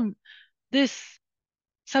take on this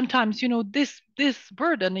sometimes this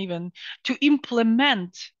burden even to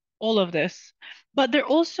implement all of this. But there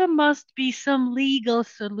also must be some legal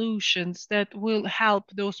solutions that will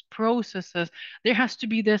help those processes. There has to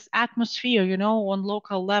be this atmosphere, on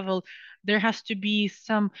local level. There has to be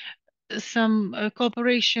some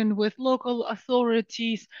cooperation with local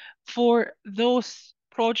authorities for those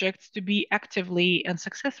projects to be actively and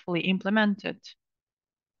successfully implemented.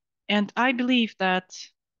 And I believe that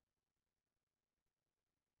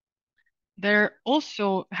there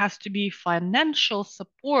also has to be financial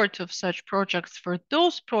support of such projects for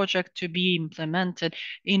those projects to be implemented.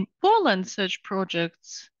 In Poland, such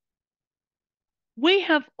projects, we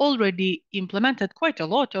have already implemented quite a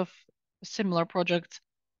lot of similar projects,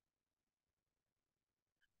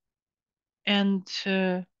 and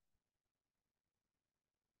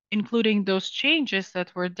including those changes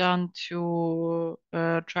that were done to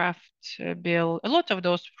draft bill, a lot of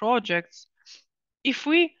those projects. If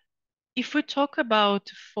we if we talk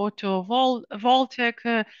about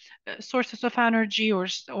photovoltaic sources of energy or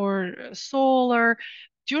solar,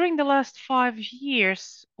 during the last 5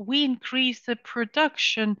 years, we increased the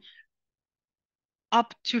production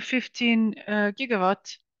up to 15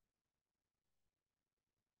 gigawatt.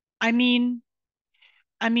 I mean,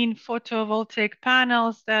 I mean, photovoltaic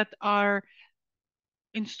panels that are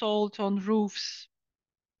installed on roofs.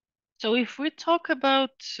 So if we talk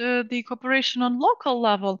about the cooperation on local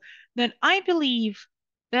level, then I believe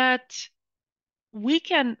that we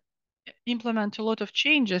can implement a lot of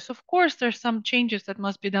changes. Of course, there's some changes that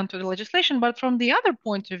must be done to the legislation, but from the other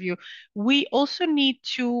point of view, we also need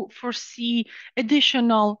to foresee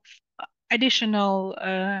additional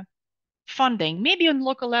funding. Maybe on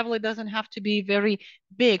local level, it doesn't have to be very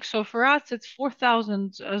big. So for us, it's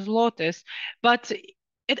 4,000 zlotys, but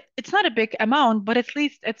it's not a big amount, but at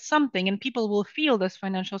least it's something, and people will feel this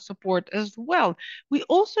financial support as well. We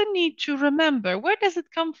also need to remember, where does it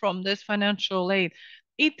come from, this financial aid?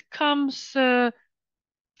 It comes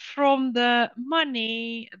from the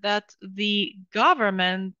money that the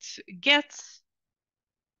government gets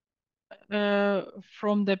uh,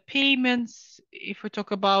 from the payments. If we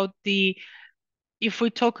talk about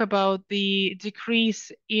the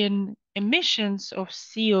decrease in emissions of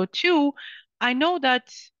CO2, I know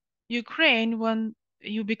that Ukraine, when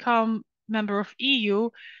you become member of EU,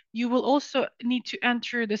 you will also need to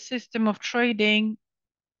enter the system of trading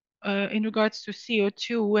in regards to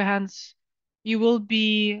CO2. Hence, you will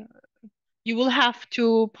be you will have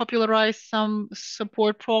to popularize some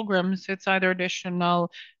support programs. It's either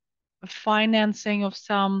additional financing of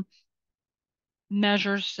some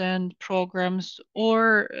measures and programs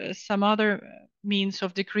or some other means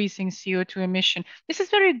of decreasing CO2 emission. This is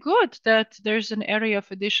very good that there's an area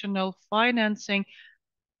of additional financing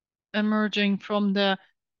emerging from the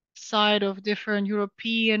side of different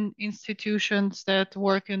European institutions that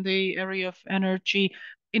work in the area of energy.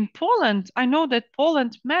 In Poland, I know that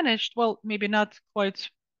Poland managed, well, maybe not quite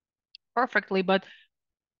perfectly, but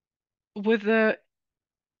with the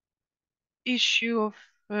issue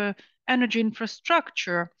of energy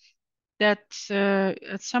infrastructure that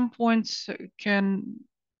at some points can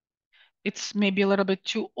it's maybe a little bit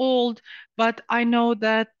too old, but I know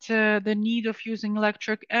that the need of using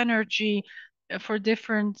electric energy for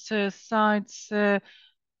different sites,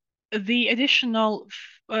 the additional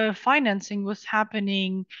financing was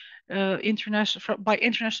happening by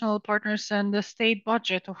international partners and the state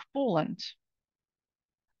budget of Poland.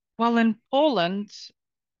 While in Poland,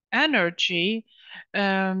 energy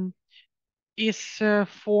um, is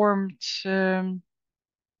formed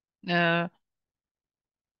uh,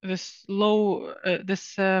 this low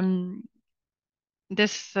this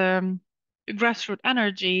grassroots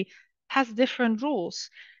energy has different rules,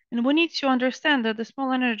 and we need to understand that the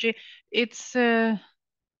small energy it's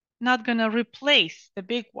not going to replace the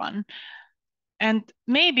big one, and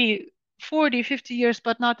maybe 40, 50 years,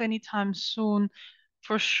 but not anytime soon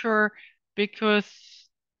for sure, because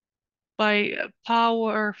by a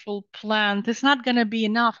powerful plant, it's not going to be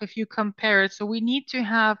enough if you compare it. So we need to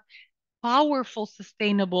have powerful,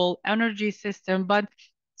 sustainable energy system, but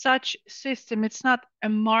such system, it's not a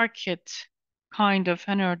market kind of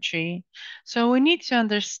energy. So we need to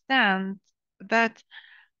understand that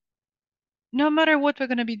no matter what we're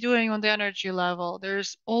going to be doing on the energy level,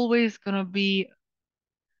 there's always going to be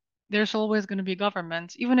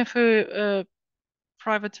government. Even if we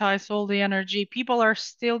privatize all the energy, people are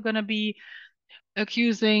still going to be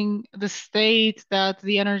accusing the state that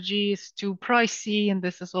the energy is too pricey and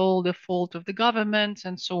this is all the fault of the government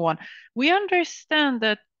and so on. We understand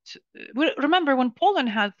that. Remember when Poland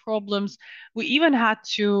had problems, we even had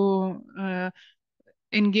to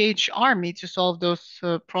engage army to solve those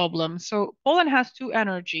problems. So Poland has two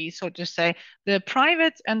energies, so to say, the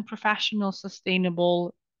private and professional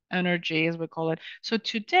sustainable energy, as we call it. So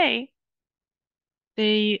today,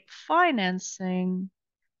 the financing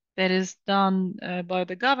that is done by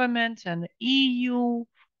the government and the EU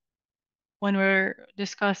when we're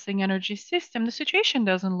discussing energy system, the situation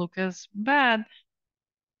doesn't look as bad.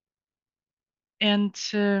 And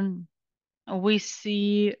we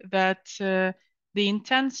see that the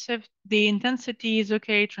intensity is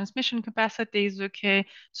okay, transmission capacity is okay.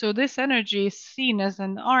 So this energy is seen as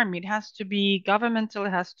an army. It has to be governmental, it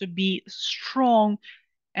has to be strong,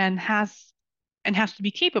 and has to be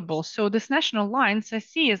capable. So this national lines I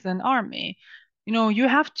see as an army. You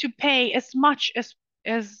have to pay as much as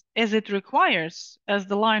it requires, as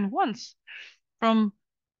the line wants. From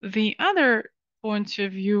the other point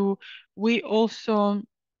of view, we also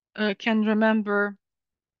can remember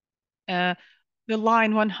uh, the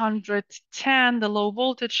line 110, the low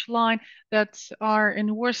voltage line that are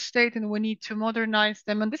in worse state, and we need to modernize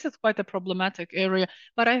them. And this is quite a problematic area.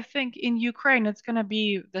 But I think in Ukraine, it's going to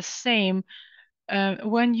be the same.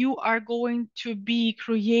 When you are going to be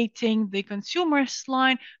creating the consumers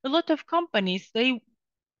line, a lot of companies they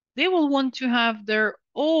will want to have their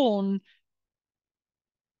own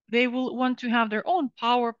they will want to have their own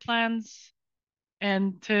power plants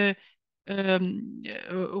and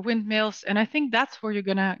windmills, and I think that's where you're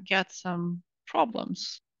gonna get some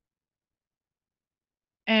problems.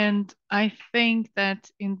 And I think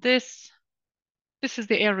that in this is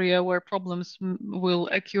the area where problems will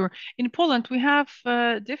occur. In Poland, we have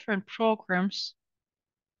different programs,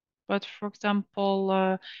 but for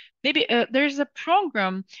example, maybe there's a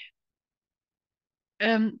program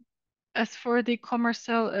um, as for the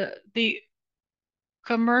commercial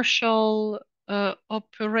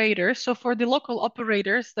operators. So for the local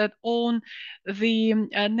operators that own the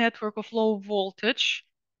network of low voltage,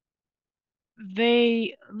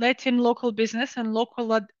 they let in local business and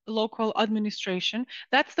local administration.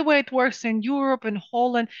 That's the way it works in Europe and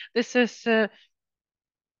Holland. This is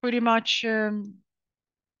pretty much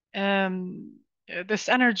this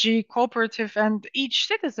energy cooperative, and each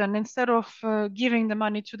citizen, instead of giving the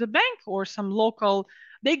money to the bank or some local,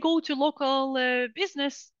 they go to local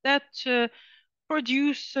business that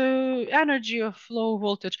produce energy of low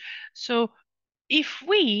voltage. So if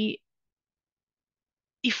we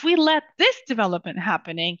let this development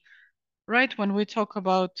happening, right, when we talk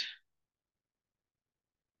about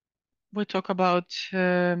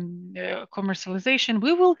commercialization,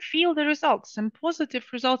 we will feel the results and positive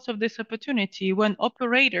results of this opportunity when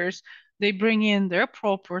operators, they bring in their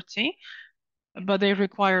property, but they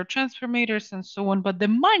require transformators and so on. But the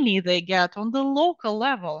money they get on the local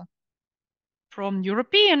level from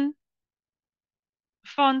European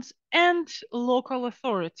funds and local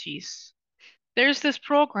authorities. There's this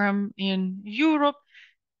program in Europe,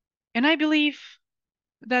 and I believe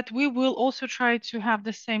that we will also try to have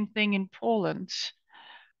the same thing in Poland.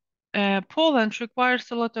 Poland requires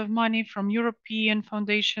a lot of money from European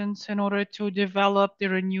foundations in order to develop the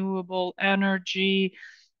renewable energy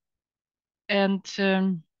and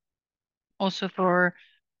also for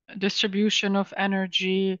distribution of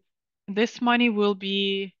energy. This money will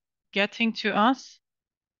be getting to us,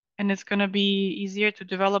 and it's going to be easier to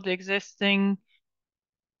develop the existing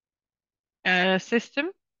system.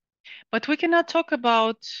 But we cannot talk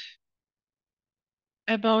about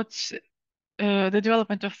the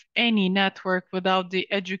development of any network without the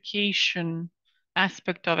education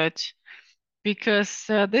aspect of it, because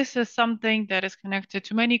this is something that is connected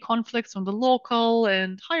to many conflicts on the local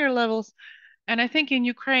and higher levels. And I think in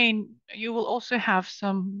Ukraine, you will also have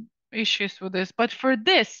some issues with this. But for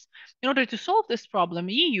this, in order to solve this problem,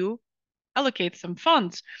 EU allocates some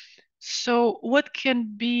funds. So what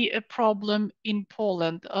can be a problem in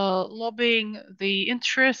Poland? Lobbying the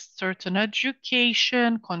interests, certain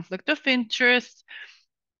education, conflict of interest.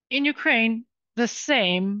 In Ukraine, the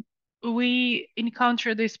same. We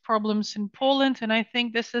encounter these problems in Poland, and I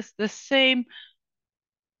think this is the same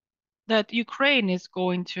that Ukraine is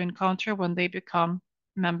going to encounter when they become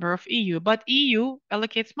member of EU. But EU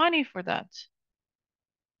allocates money for that.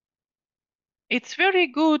 It's very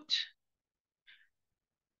good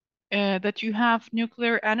that you have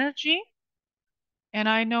nuclear energy. And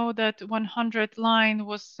I know that 100 line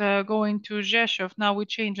was going to Rzeszów. Now we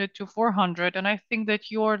change it to 400. And I think that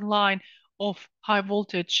your line of high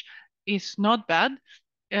voltage is not bad.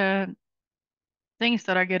 Uh, Things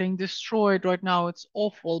that are getting destroyed right now, it's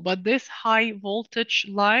awful. But this high voltage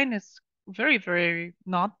line is very, very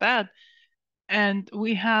not bad. And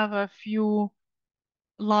we have a few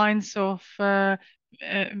lines of uh,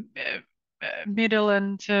 middle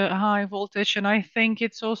and high voltage. And I think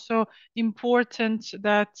it's also important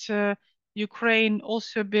that Ukraine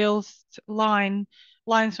also builds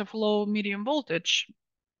lines of low, medium voltage.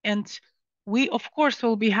 And we, of course,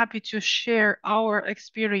 will be happy to share our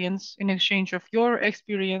experience in exchange of your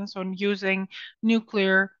experience on using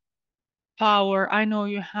nuclear power. I know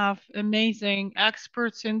you have amazing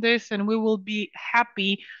experts in this, and we will be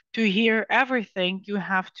happy to hear everything you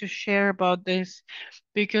have to share about this,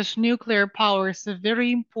 because nuclear power is a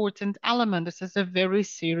very important element. This is a very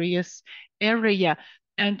serious area,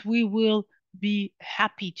 and we will be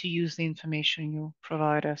happy to use the information you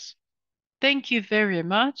provide us. Thank you very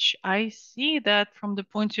much. I see that from the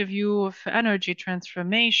point of view of energy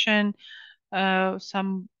transformation,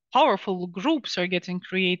 some powerful groups are getting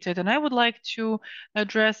created. And I would like to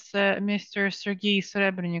address Mr. Sergei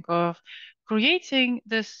Srebrenikov. Creating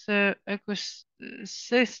this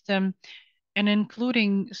ecosystem and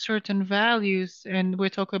including certain values, and we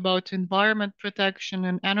talk about environment protection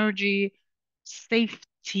and energy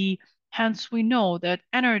safety. Hence, we know that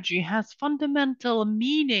energy has fundamental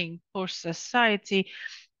meaning for society.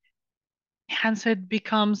 Hence,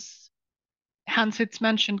 it's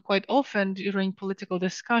mentioned quite often during political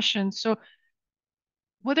discussions. So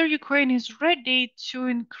whether Ukraine is ready to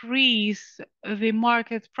increase the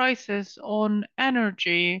market prices on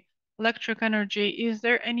energy, electric energy. Is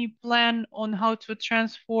there any plan on how to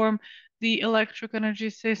transform the electric energy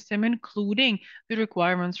system, including the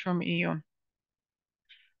requirements from EU?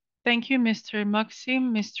 Thank you, Mr.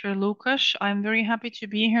 Maxim, Mr. Lukash. I'm very happy to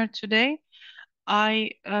be here today.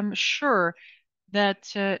 I am sure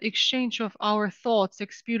that exchange of our thoughts,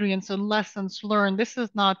 experience, and lessons learned, this is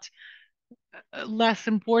not less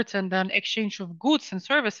important than exchange of goods and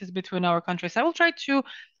services between our countries. I will try to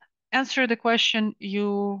answer the question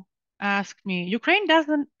you asked me. Ukraine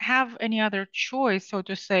doesn't have any other choice, so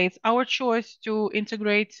to say. It's our choice to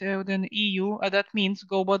integrate within the EU. That means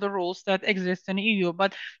go by the rules that exist in EU.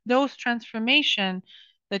 But those transformation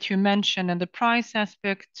that you mentioned and the price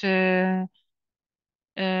aspect and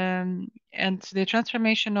the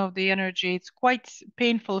transformation of the energy, it's quite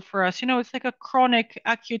painful for us. It's like a chronic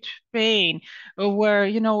acute pain where,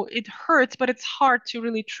 it hurts, but it's hard to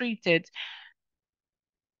really treat it.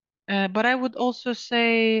 But I would also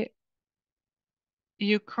say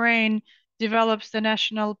Ukraine develops the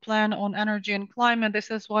National Plan on Energy and Climate. This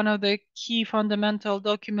is one of the key fundamental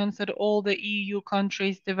documents that all the EU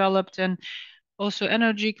countries developed, and also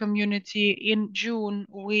energy community. In June,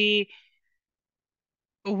 we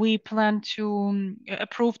plan to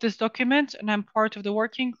approve this document, and I'm part of the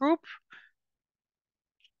working group.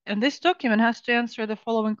 And this document has to answer the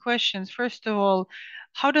following questions. First of all,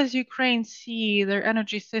 how does Ukraine see their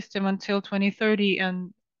energy system until 2030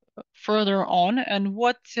 and further on, and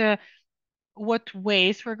what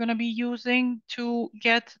ways we're going to be using to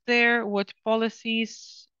get there, what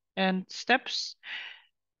policies and steps.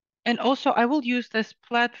 And also, I will use this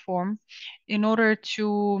platform in order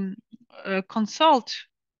to consult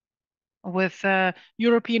with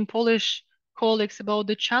European Polish colleagues about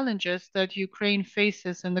the challenges that Ukraine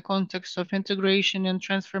faces in the context of integration and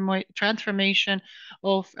transformation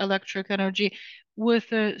of electric energy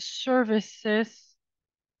with services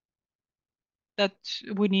that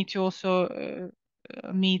we need to also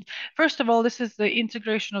meet. First of all, this is the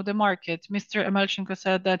integration of the market. Mr. Amelchenko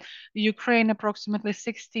said that Ukraine, approximately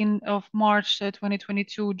 16th of March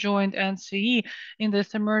 2022, joined NCE in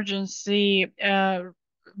this emergency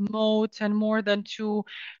mode, and more than 2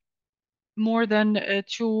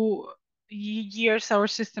 years our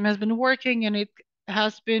system has been working, and it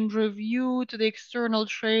has been reviewed the external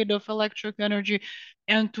trade of electric energy,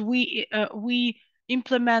 and we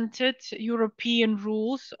implemented European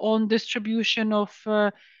rules on distribution of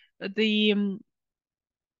the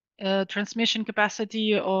transmission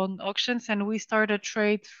capacity on auctions, and we started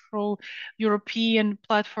trade through European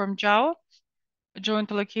platform JAO,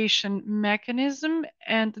 joint allocation mechanism,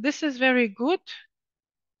 and this is very good,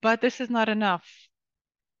 but this is not enough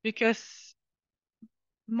because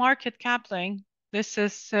market coupling, this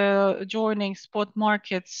is joining spot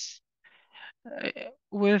markets uh,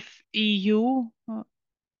 with EU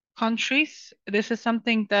countries. This is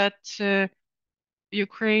something that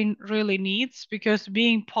Ukraine really needs because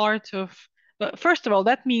being part of, but first of all,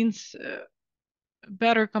 that means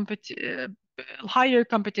better higher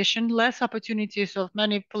competition, less opportunities of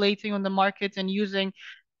manipulating on the market and using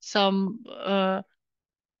some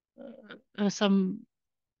some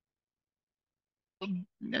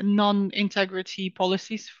non-integrity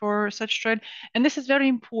policies for such trade. And this is very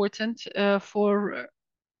important for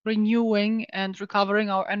renewing and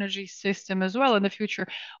recovering our energy system as well in the future.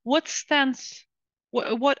 What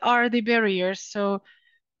are the barriers? So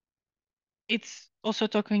it's also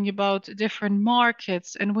talking about different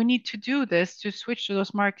markets, and we need to do this to switch to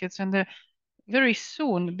those markets. And very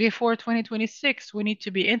soon, before 2026, we need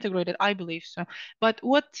to be integrated, I believe so. But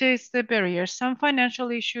what is the barrier? Some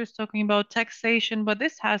financial issues, talking about taxation, but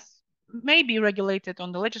this has maybe regulated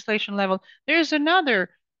on the legislation level. There's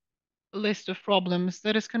another list of problems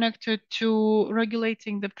that is connected to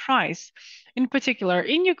regulating the price. In particular,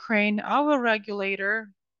 in Ukraine, our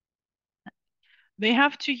regulator, they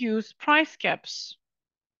have to use price caps,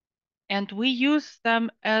 and we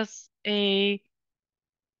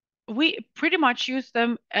pretty much use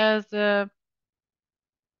them as a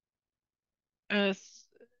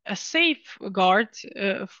safeguard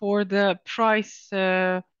for the price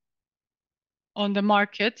on the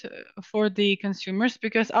market for the consumers,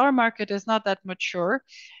 because our market is not that mature,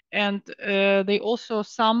 and they also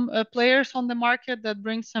some players on the market that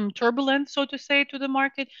bring some turbulence, so to say, to the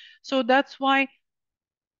market. So that's why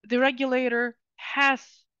the regulator has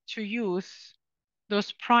to use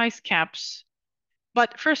those price caps.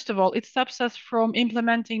 But first of all, it stops us from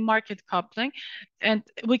implementing market coupling, and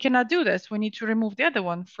we cannot do this. We need to remove the other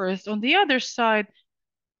one first. On the other side,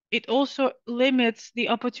 it also limits the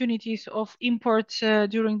opportunities of imports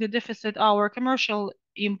during the deficit hour, commercial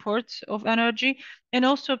imports of energy, and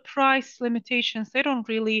also price limitations. They don't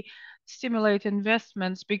really stimulate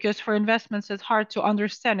investments because for investments, it's hard to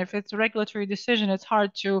understand. If it's a regulatory decision, it's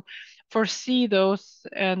hard to foresee those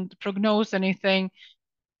and prognose anything.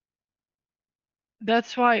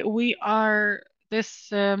 That's why we are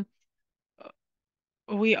this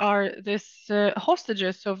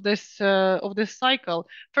hostages of this cycle.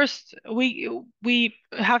 First, we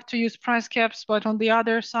have to use price caps, but on the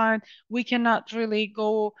other side, we cannot really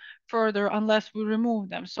go further unless we remove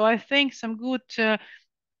them. So I think some good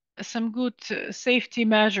safety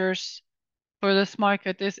measures for this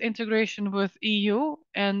market is integration with EU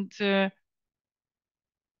and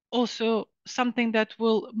also something that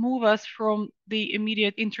will move us from the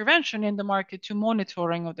immediate intervention in the market to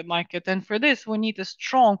monitoring of the market. And for this, we need a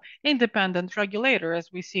strong independent regulator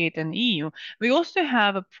as we see it in the EU. We also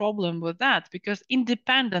have a problem with that because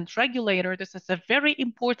independent regulator, this is a very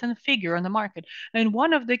important figure on the market. And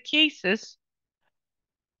one of the cases,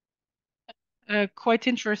 quite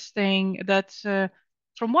interesting that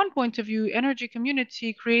from one point of view, energy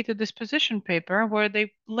community created this position paper where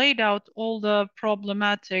they laid out all the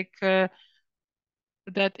problematic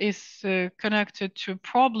that is connected to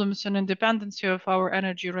problems and independency of our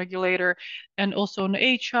energy regulator and also on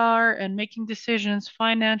HR and making decisions,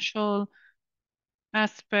 financial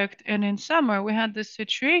aspect. And in summer, we had this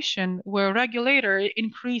situation where regulator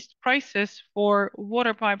increased prices for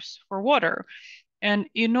water pipes for water. And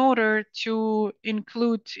in order to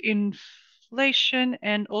include inflation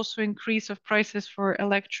and also increase of prices for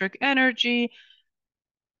electric energy,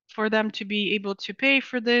 for them to be able to pay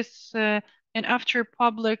for this, and after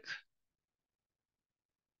public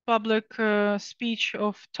speech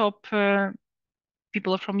of top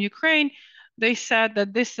people from Ukraine, they said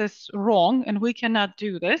that this is wrong and we cannot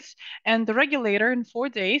do this. And the regulator, in 4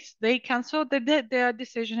 days, they canceled their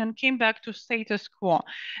decision and came back to status quo.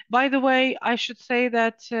 By the way, I should say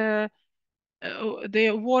that the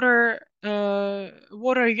water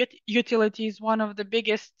utility is one of the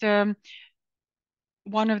biggest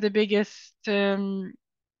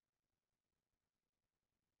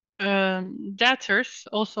debtors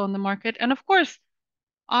also on the market. And of course,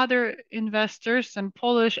 other investors and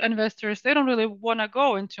Polish investors, they don't really want to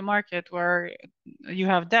go into market where you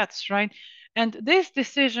have debts, right? And this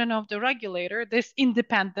decision of the regulator, this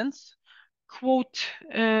independence, quote,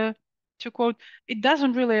 to quote, it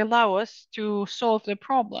doesn't really allow us to solve the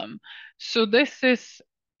problem. So this is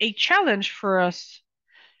a challenge for us,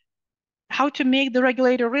 how to make the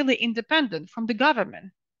regulator really independent from the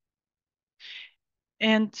government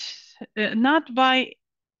and not by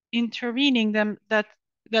intervening them that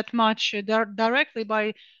much directly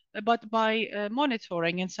by but by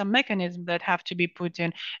monitoring and some mechanism that have to be put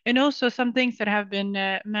in and also some things that have been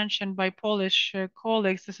mentioned by Polish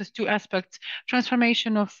colleagues. This is two aspects: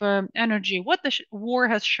 transformation of energy. What the war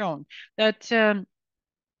has shown that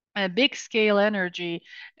big scale energy,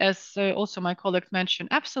 as also my colleague mentioned,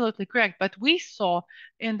 absolutely correct. But we saw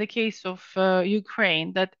in the case of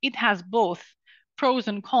Ukraine that it has both pros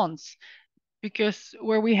and cons because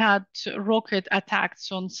where we had rocket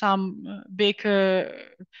attacks on some big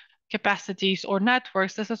capacities or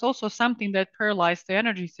networks, this is also something that paralyzed the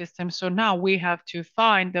energy system. So now we have to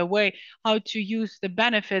find a way how to use the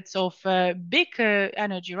benefits of big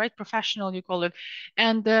energy, right? Professional, you call it,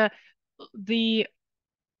 and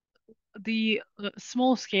the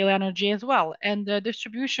small scale energy as well. And the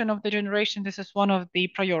distribution of the generation, this is one of the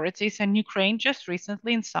priorities. And Ukraine just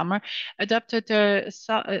recently in summer adopted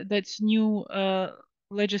that's new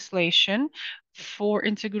legislation for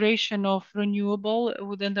integration of renewable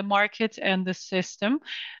within the market and the system.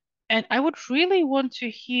 And I would really want to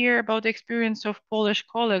hear about the experience of Polish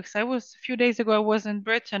colleagues. A few days ago, I was in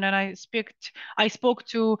Britain and I spoke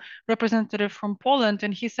to representative from Poland,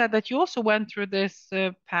 and he said that you also went through this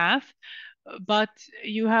path, but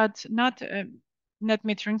you had not a net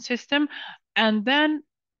metering system. And then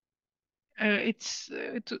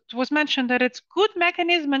it was mentioned that it's good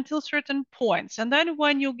mechanism until certain points, and then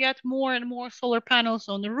when you get more and more solar panels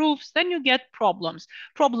on the roofs, then you get problems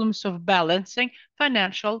of balancing,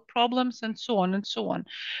 financial problems, and so on and so on.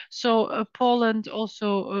 So Poland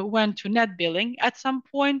also went to net billing at some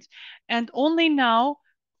point, and only now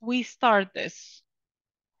we start this.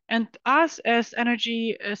 And us as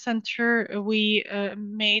Energy Center, we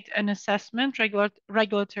made an assessment,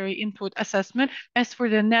 regulatory input assessment, as for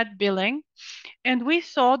the net billing. And we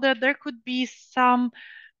saw that there could be some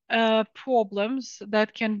problems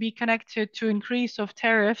that can be connected to increase of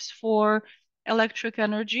tariffs for electric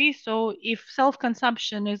energy. So if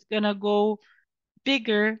self-consumption is going to go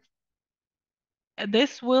bigger,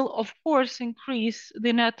 this will, of course, increase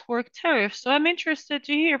the network tariff. So I'm interested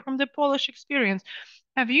to hear from the Polish experience.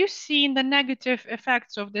 Have you seen the negative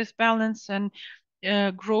effects of this balance and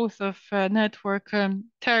growth of network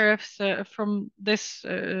tariffs from this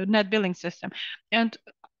net billing system? And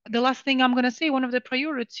the last thing I'm going to say, one of the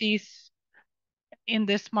priorities in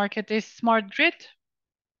this market is smart grid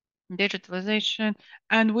digitalization.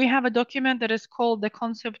 And we have a document that is called the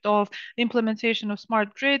concept of implementation of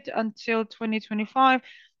smart grid until 2025.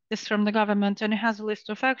 This is from the government and it has a list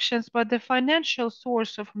of actions, but the financial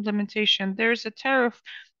source of implementation, there's a tariff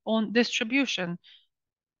on distribution.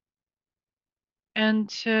 And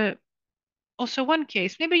also one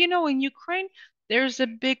case, maybe you know, in Ukraine, there's a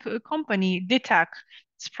big company, DITAC.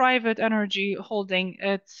 It's private energy holding.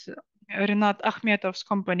 It's Renat Akhmetov's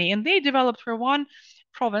company, and they developed for one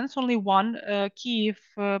province, only one, Kiev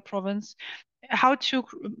province, how to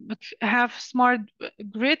have smart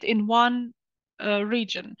grid in one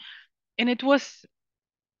region, and it was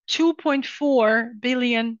 2.4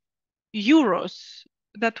 billion euros.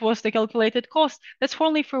 That was the calculated cost. That's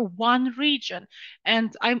only for one region.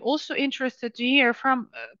 And I'm also interested to hear from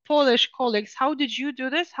Polish colleagues, how did you do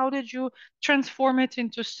this? How did you transform it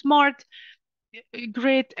into smart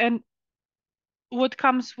grid and what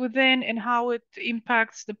comes within and how it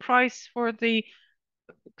impacts the price for the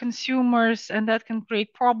consumers, and that can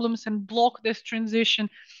create problems and block this transition.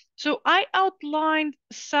 So I outlined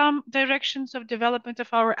some directions of development of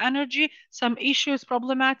our energy, some issues,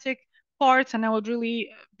 problematic parts, and I would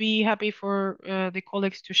really be happy for the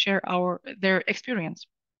colleagues to share their experience.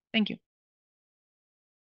 Thank you.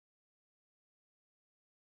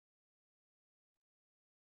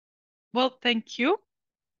 Well, thank you.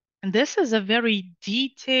 And this is a very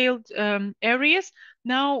detailed areas.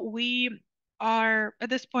 Now we are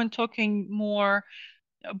at this point talking more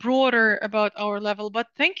broader about our level, but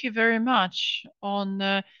thank you very much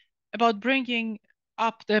on about bringing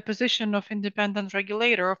up the position of independent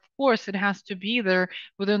regulator. Of course, it has to be there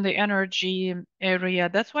within the energy area.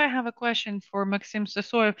 That's why I have a question for Maxim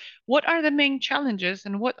Sasoyev. What are the main challenges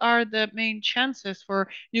and what are the main chances for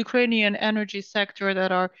Ukrainian energy sector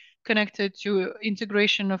that are connected to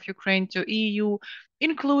integration of Ukraine to EU,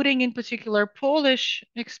 including in particular Polish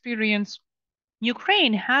experience?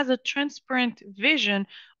 Ukraine has a transparent vision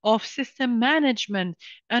of system management,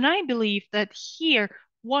 and I believe that here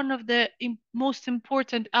one of the most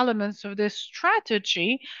important elements of this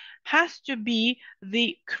strategy has to be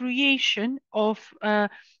the creation of a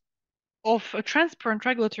transparent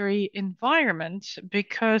regulatory environment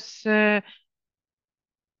because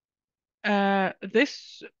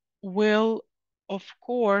this will, of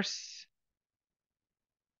course,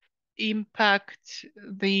 impact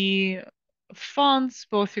the funds,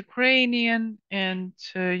 both Ukrainian and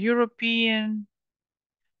European,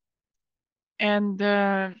 and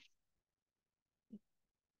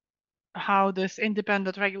how this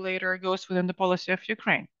independent regulator goes within the policy of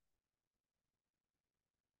Ukraine.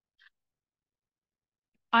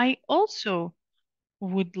 I also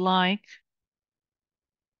would like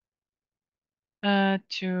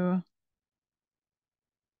to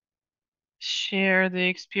share the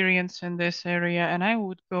experience in this area, and I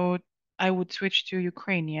would switch to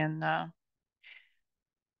Ukrainian now.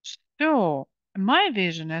 So, my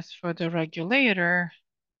vision is for the regulator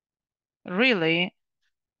really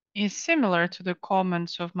is similar to the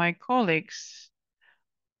comments of my colleagues,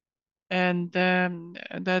 and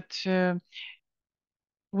that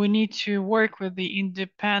we need to work with the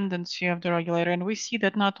independency of the regulator. And we see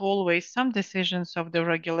that not always some decisions of the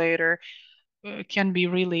regulator can be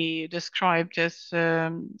really described as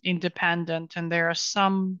independent, and there are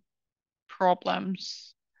some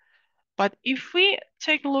problems. But if we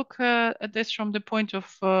take a look at this from the point of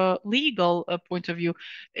legal point of view,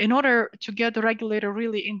 in order to get the regulator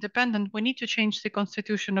really independent, we need to change the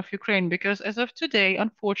constitution of Ukraine because as of today,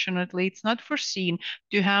 unfortunately, it's not foreseen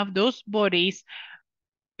to have those bodies,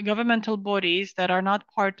 governmental bodies that are not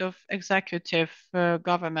part of executive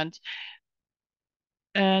government.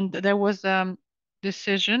 And there was a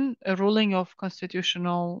decision, a ruling of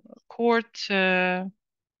constitutional court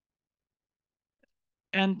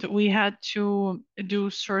and we had to do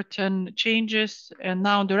certain changes, and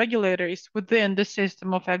now the regulator is within the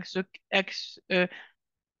system of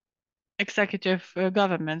executive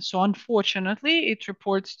government. So unfortunately, it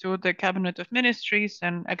reports to the cabinet of ministries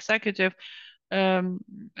and executive um,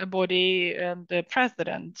 body and the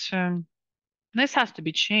president. This has to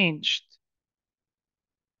be changed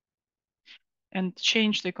and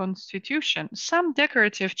change the constitution. Some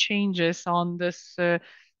decorative changes on this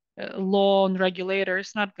law and regulator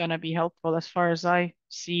is not going to be helpful as far as I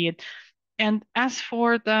see it. And as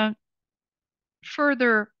for the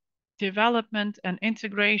further development and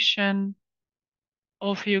integration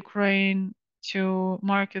of Ukraine to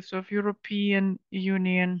markets of European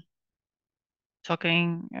Union,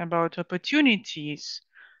 talking about opportunities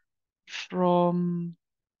from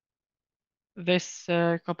this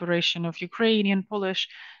cooperation of Ukrainian, Polish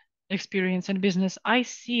experience and business, I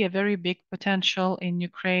see a very big potential in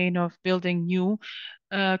Ukraine of building new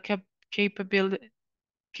cap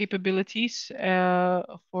capabilities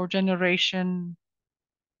for generation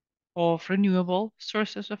of renewable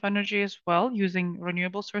sources of energy as well, using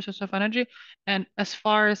renewable sources of energy. And as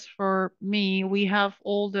far as for me, we have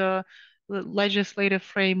all the legislative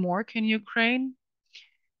framework in Ukraine.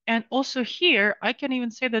 And also here, I can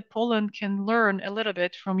even say that Poland can learn a little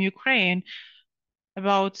bit from Ukraine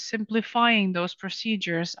about simplifying those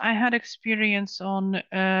procedures. I had experience on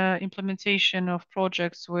implementation of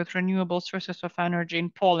projects with renewable sources of energy in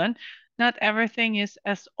Poland. Not everything is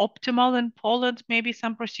as optimal in Poland. Maybe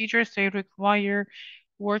some procedures they require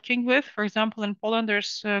working with. For example, in Poland,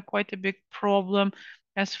 there's quite a big problem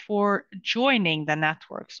as for joining the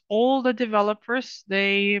networks. All the developers,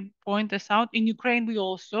 they point this out. In Ukraine, we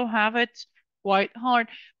also have it quite hard,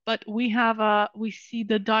 but we see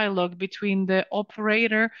the dialogue between the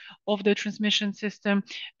operator of the transmission system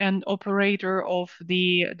and operator of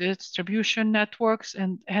the distribution networks,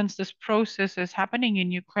 and hence this process is happening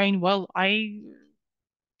in Ukraine. Well, I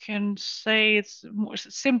can say it's more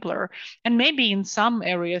simpler and maybe in some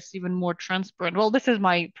areas even more transparent. Well, this is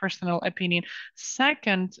my personal opinion.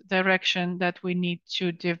 Second direction that we need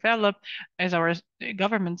to develop, as our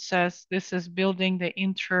government says, this is building the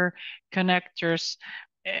interconnectors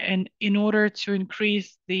and in order to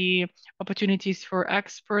increase the opportunities for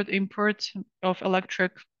export import of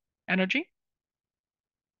electric energy.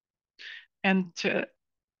 And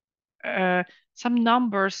some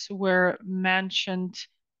numbers were mentioned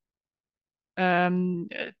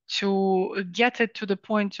to get it to the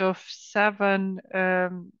point of 7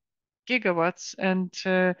 gigawatts. And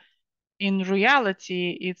in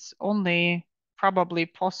reality, it's only probably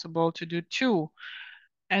possible to do 2.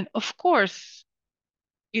 And of course,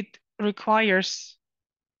 it requires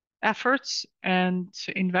efforts and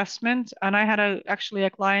investment. And I had actually a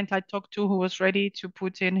client I talked to who was ready to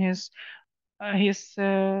put in his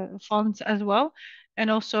funds as well.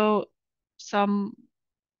 And also some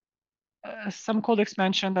some colleagues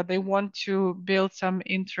mentioned that they want to build some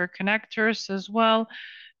interconnectors as well.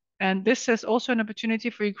 And this is also an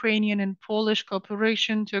opportunity for Ukrainian and Polish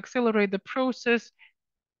cooperation to accelerate the process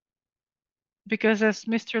because, as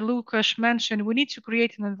Mr. Lukash mentioned, we need to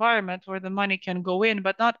create an environment where the money can go in,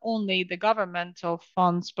 but not only the governmental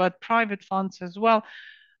funds, but private funds as well.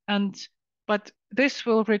 And but this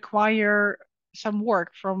will require some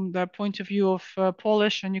work from the point of view of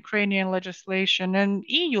Polish and Ukrainian legislation and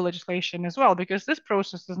EU legislation as well, because this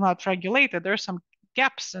process is not regulated. There are some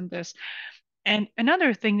gaps in this. And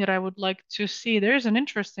another thing that I would like to see, there's an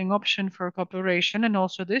interesting option for cooperation, and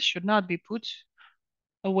also this should not be put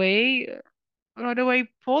away right away.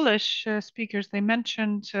 Polish speakers, they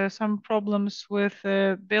mentioned some problems with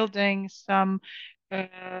building uh,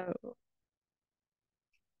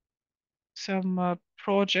 some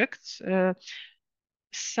projects,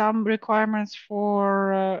 some requirements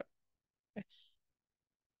for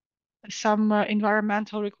some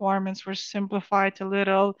environmental requirements were simplified a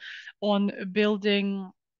little on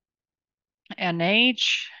building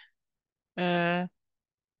NH. Uh,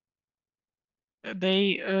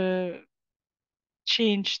 they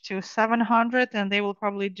changed to 700 and they will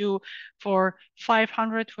probably do for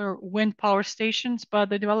 500 for wind power stations, but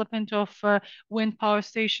the development of wind power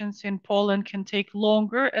stations in Poland can take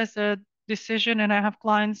longer as a decision, and I have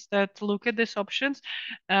clients that look at these options.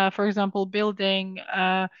 For example, building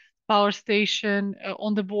a power station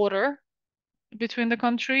on the border between the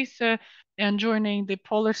countries and joining the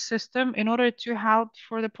Polish system in order to help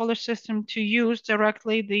for the Polish system to use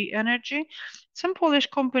directly the energy. Some Polish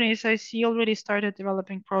companies I see already started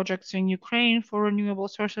developing projects in Ukraine for renewable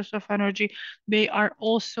sources of energy. They are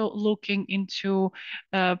also looking into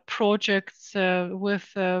projects with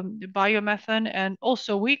biomethane, and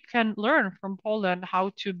also we can learn from Poland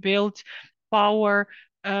how to build power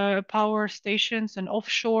power stations and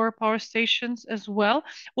offshore power stations as well.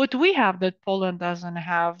 What we have that Poland doesn't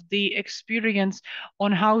have, the experience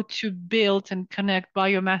on how to build and connect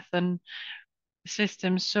biomethane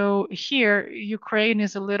systems. So here, Ukraine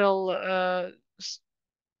is a little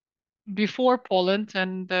before Poland,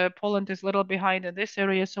 and Poland is a little behind in this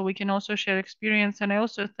area, so we can also share experience. And I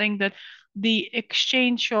also think that the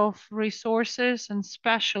exchange of resources and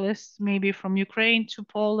specialists, maybe from Ukraine to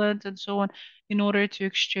Poland and so on, in order to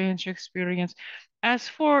exchange experience. As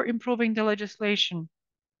for improving the legislation,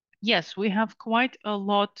 yes, we have quite a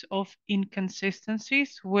lot of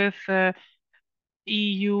inconsistencies with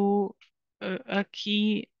EU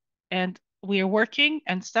acquis, and we are working,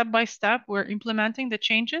 and step by step we're implementing the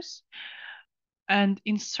changes. And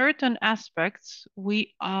in certain aspects,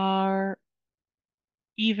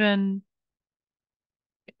 even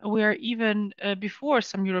we are even before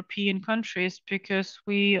some European countries, because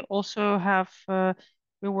we also have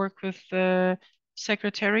we work with the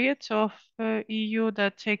Secretariat of EU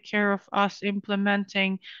that take care of us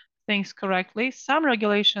implementing things correctly. Some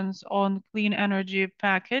regulations on clean energy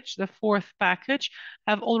package, the fourth package,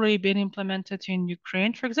 have already been implemented in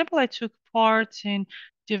Ukraine. For example, I took part in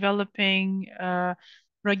developing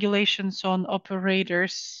regulations on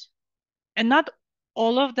operators, and not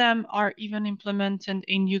all of them are even implemented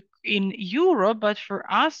in Europe, but for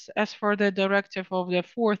us, as for the directive of the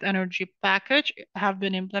fourth energy package, have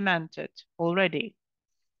been implemented already.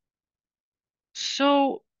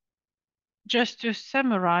 So just to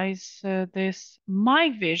summarize this, my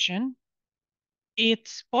vision,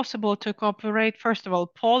 it's possible to cooperate. First of all,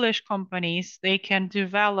 Polish companies, they can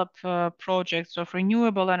develop projects of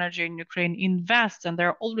renewable energy in Ukraine, invest, and there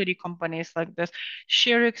are already companies like this,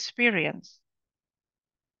 share experience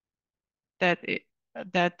that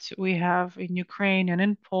that we have in Ukraine and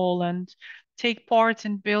in Poland, take part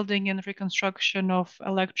in building and reconstruction of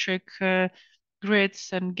electric grids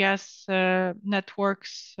and gas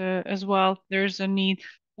networks as well. There's a need.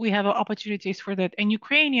 We have opportunities for that. And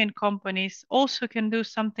Ukrainian companies also can do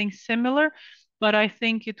something similar, but I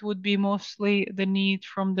think it would be mostly the need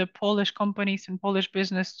from the Polish companies and Polish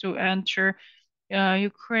business to enter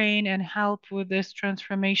Ukraine and help with this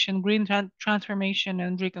transformation, transformation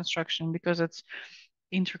and reconstruction, because it's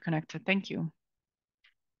interconnected. Thank you.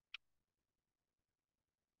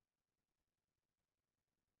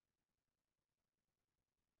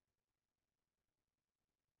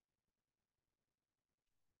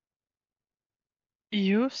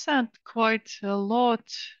 You said quite a lot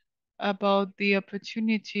about the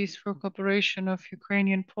opportunities for cooperation of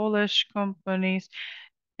Ukrainian Polish companies.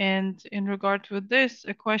 And in regard to this,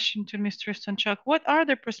 a question to Mr. Stanchak. What are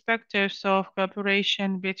the perspectives of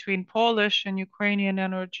cooperation between Polish and Ukrainian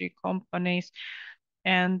energy companies,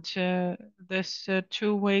 and this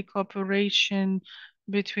two-way cooperation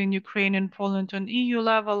between Ukraine and Poland on EU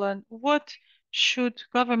level? And what should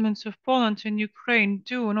governments of Poland and Ukraine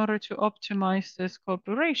do in order to optimize this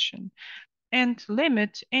cooperation and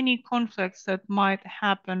limit any conflicts that might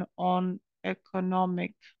happen on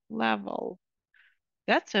economic level?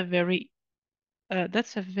 That's a very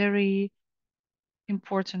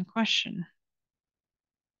important question.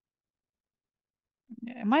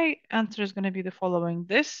 My answer is going to be the following.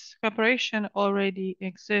 This cooperation already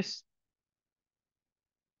exists,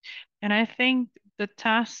 and I think the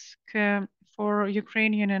task for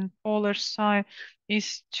Ukrainian and Polish side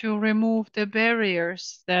is to remove the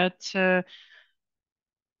barriers that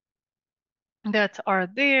are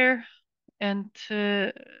there, and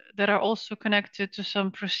that are also connected to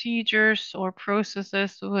some procedures or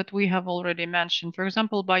processes that we have already mentioned. For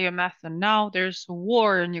example, biomethane. Now there's a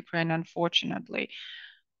war in Ukraine, unfortunately,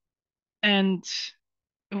 and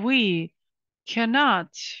we cannot,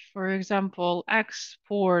 for example,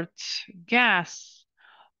 export gas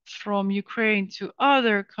from Ukraine to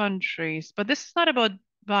other countries. But this is not about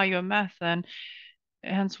biomethane,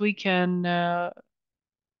 hence we can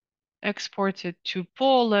export it to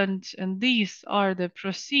Poland, and these are the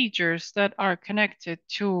procedures that are connected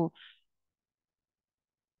to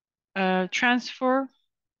transfer,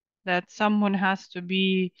 that someone has to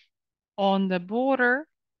be on the border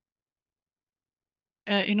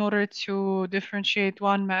in order to differentiate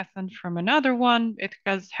one method from another one. It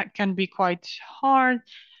can be quite hard,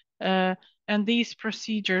 uh, and these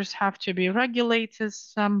procedures have to be regulated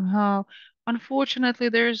somehow. Unfortunately,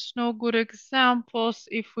 there's no good examples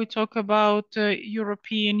if we talk about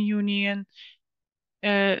European Union.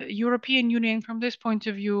 European Union, from this point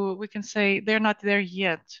of view, we can say they're not there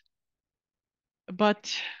yet.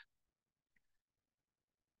 But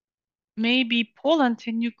maybe Poland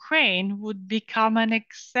and Ukraine would become an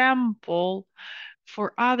example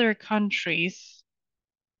for other countries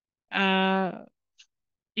uh,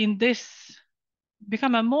 in this,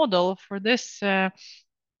 become a model for this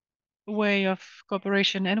way of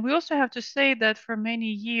cooperation. And we also have to say that for many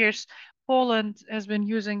years, Poland has been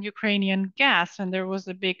using Ukrainian gas, and there was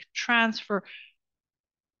a big transfer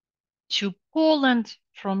to Poland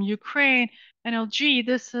from Ukraine. And LG,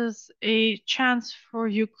 this is a chance for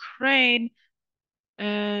Ukraine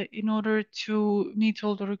in order to meet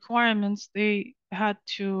all the requirements. They had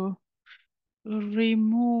to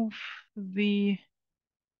remove the.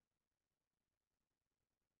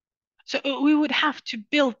 So we would have to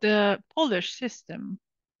build the Polish system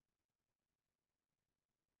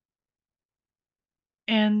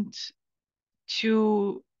and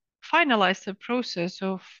to finalize the process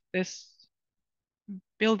of this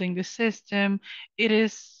building the system. It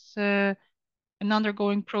is an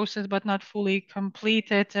undergoing process, but not fully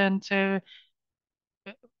completed. And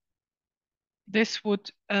this would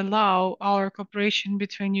allow our cooperation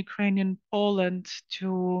between Ukraine and Poland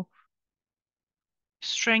to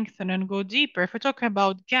strengthen and go deeper. If we're talking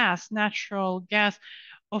about gas, natural gas,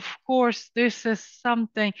 of course, this is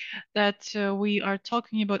something that we are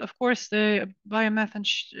talking about. Of course, the biomethane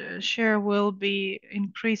share will be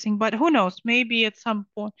increasing, but who knows? Maybe at some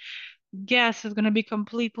point, gas is going to be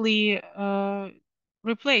completely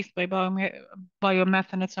replaced by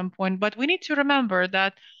biomethane at some point. But we need to remember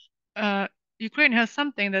that uh, Ukraine has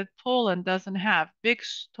something that Poland doesn't have, big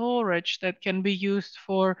storage that can be used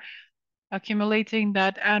for accumulating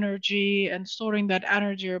that energy and storing that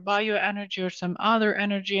energy or bioenergy or some other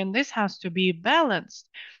energy. And this has to be balanced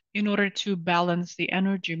in order to balance the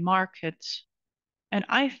energy market. And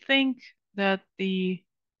I think that the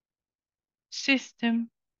system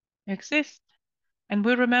exists. And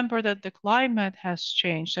we remember that the climate has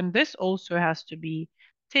changed, and this also has to be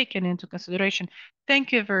taken into consideration.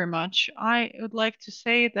 Thank you very much. I would like to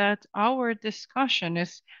say that our discussion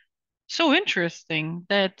is so interesting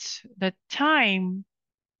that time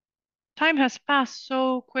has passed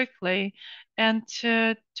so quickly. And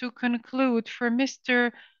to conclude, for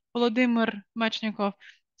Mr. Volodymyr Machnikov,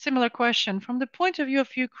 similar question. From the point of view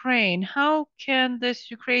of Ukraine, how can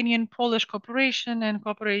this Ukrainian-Polish cooperation and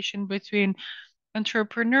cooperation between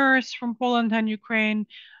entrepreneurs from Poland and Ukraine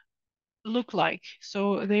look like?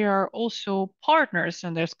 So they are also partners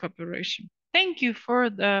in this cooperation. Thank you for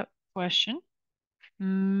the question.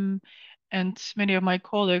 Mm, and many of my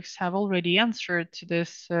colleagues have already answered to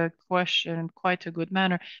this question in quite a good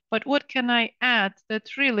manner. But what can I add?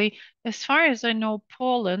 That really, as far as I know,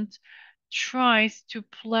 Poland tries to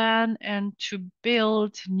plan and to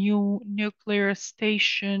build new nuclear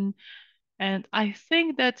station. And I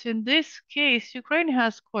think that in this case, Ukraine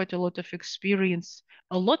has quite a lot of experience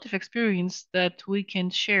that we can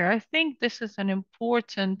share. I think this is an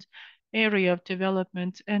important area of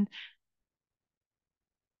development. And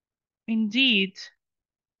indeed,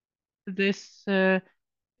 this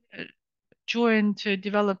joint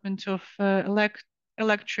development of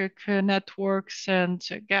electric networks and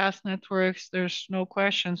gas networks, there's no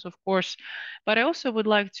questions, of course. But I also would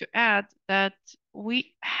like to add that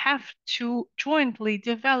we have to jointly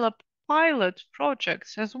develop pilot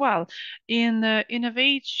projects as well in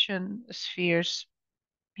innovation spheres.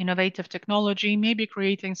 Innovative technology, maybe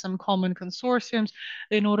creating some common consortiums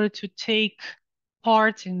in order to take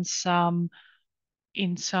part in some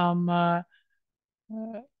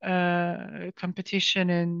competition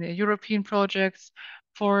in European projects.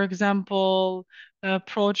 For example,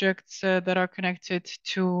 projects that are connected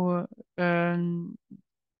um,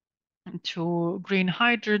 to green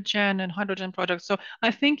hydrogen and hydrogen projects. So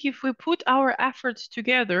I think if we put our efforts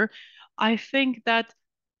together, I think that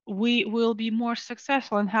we will be more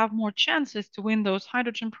successful and have more chances to win those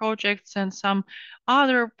hydrogen projects and some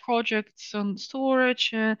other projects on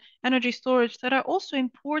storage, energy storage that are also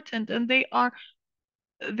important, and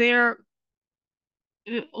they're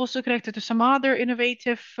also connected to some other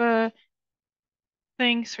innovative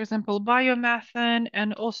things, for example, biomethane,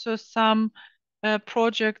 and also some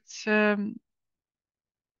projects that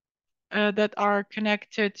are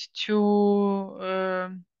connected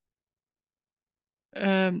to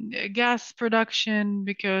gas production,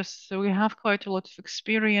 because we have quite a lot of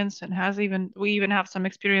experience and we even have some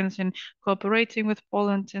experience in cooperating with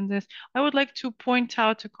Poland in this. I would like to point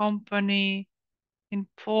out a company in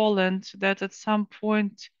Poland that at some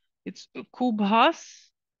point it's Kubhas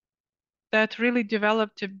that really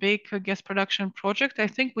developed a big gas production project. I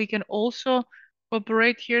think we can also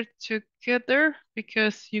cooperate here together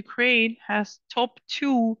because Ukraine has top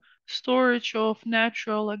two storage of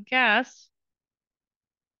natural gas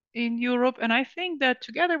in Europe. And I think that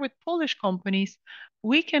together with Polish companies,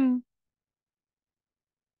 we can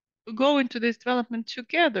go into this development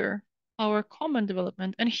together, our common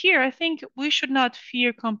development. And here, I think we should not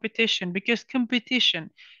fear competition because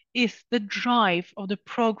competition is the drive of the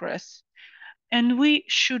progress. And we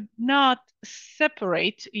should not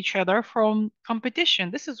separate each other from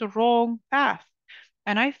competition. This is a wrong path.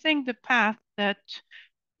 And I think the path that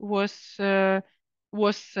was uh,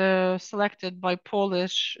 was selected by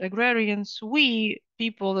Polish agrarians, we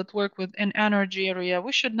people that work with an energy area,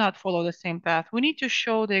 we should not follow the same path. We need to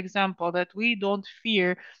show the example that we don't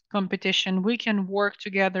fear competition. We can work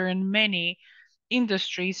together in many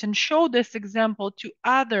industries and show this example to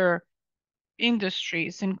other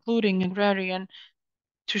industries, including agrarian,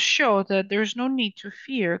 to show that there's no need to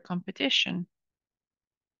fear competition.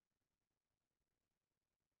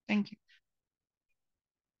 Thank you.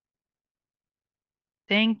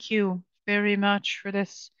 Thank you very much for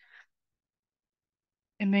this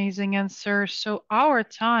amazing answer. So our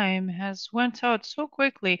time has went out so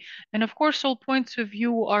quickly, and of course, all points of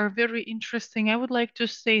view are very interesting. I would like to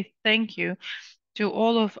say thank you to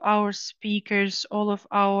all of our speakers, all of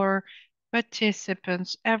our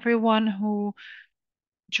participants, everyone who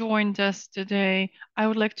joined us today. I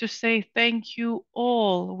would like to say thank you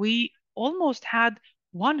all. We almost had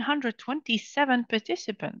 127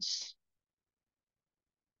 participants,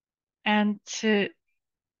 and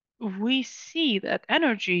we see that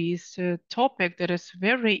energy is a topic that is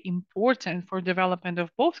very important for development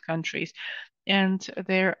of both countries, and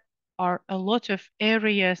there are a lot of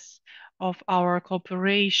areas of our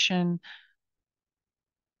cooperation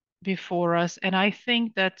before us, and I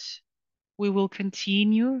think that we will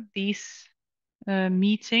continue these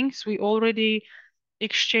meetings. We already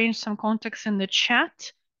exchanged some contacts in the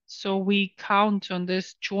chat, so we count on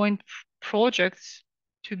this joint projects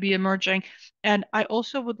to be emerging. And I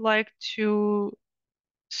also would like to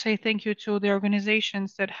say thank you to the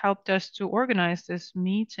organizations that helped us to organize this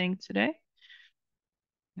meeting today.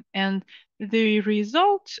 And the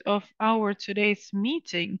result of our today's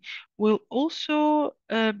meeting will also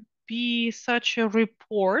be such a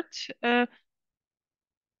report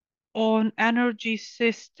on energy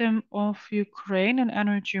system of Ukraine and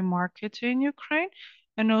energy market in Ukraine,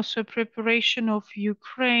 and also preparation of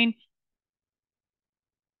Ukraine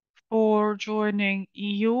for joining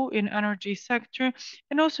EU in energy sector,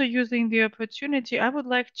 and also using the opportunity, I would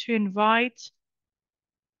like to invite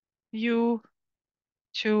you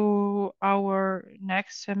to our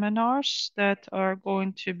next seminars that are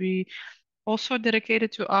going to be also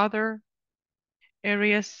dedicated to other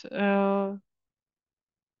areas,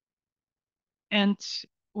 and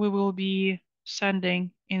we will be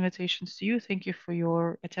sending invitations to you. Thank you for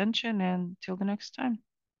your attention, and till the next time.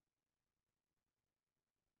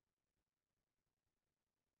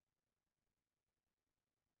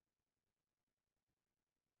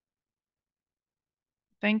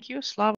 Thank you. Slava.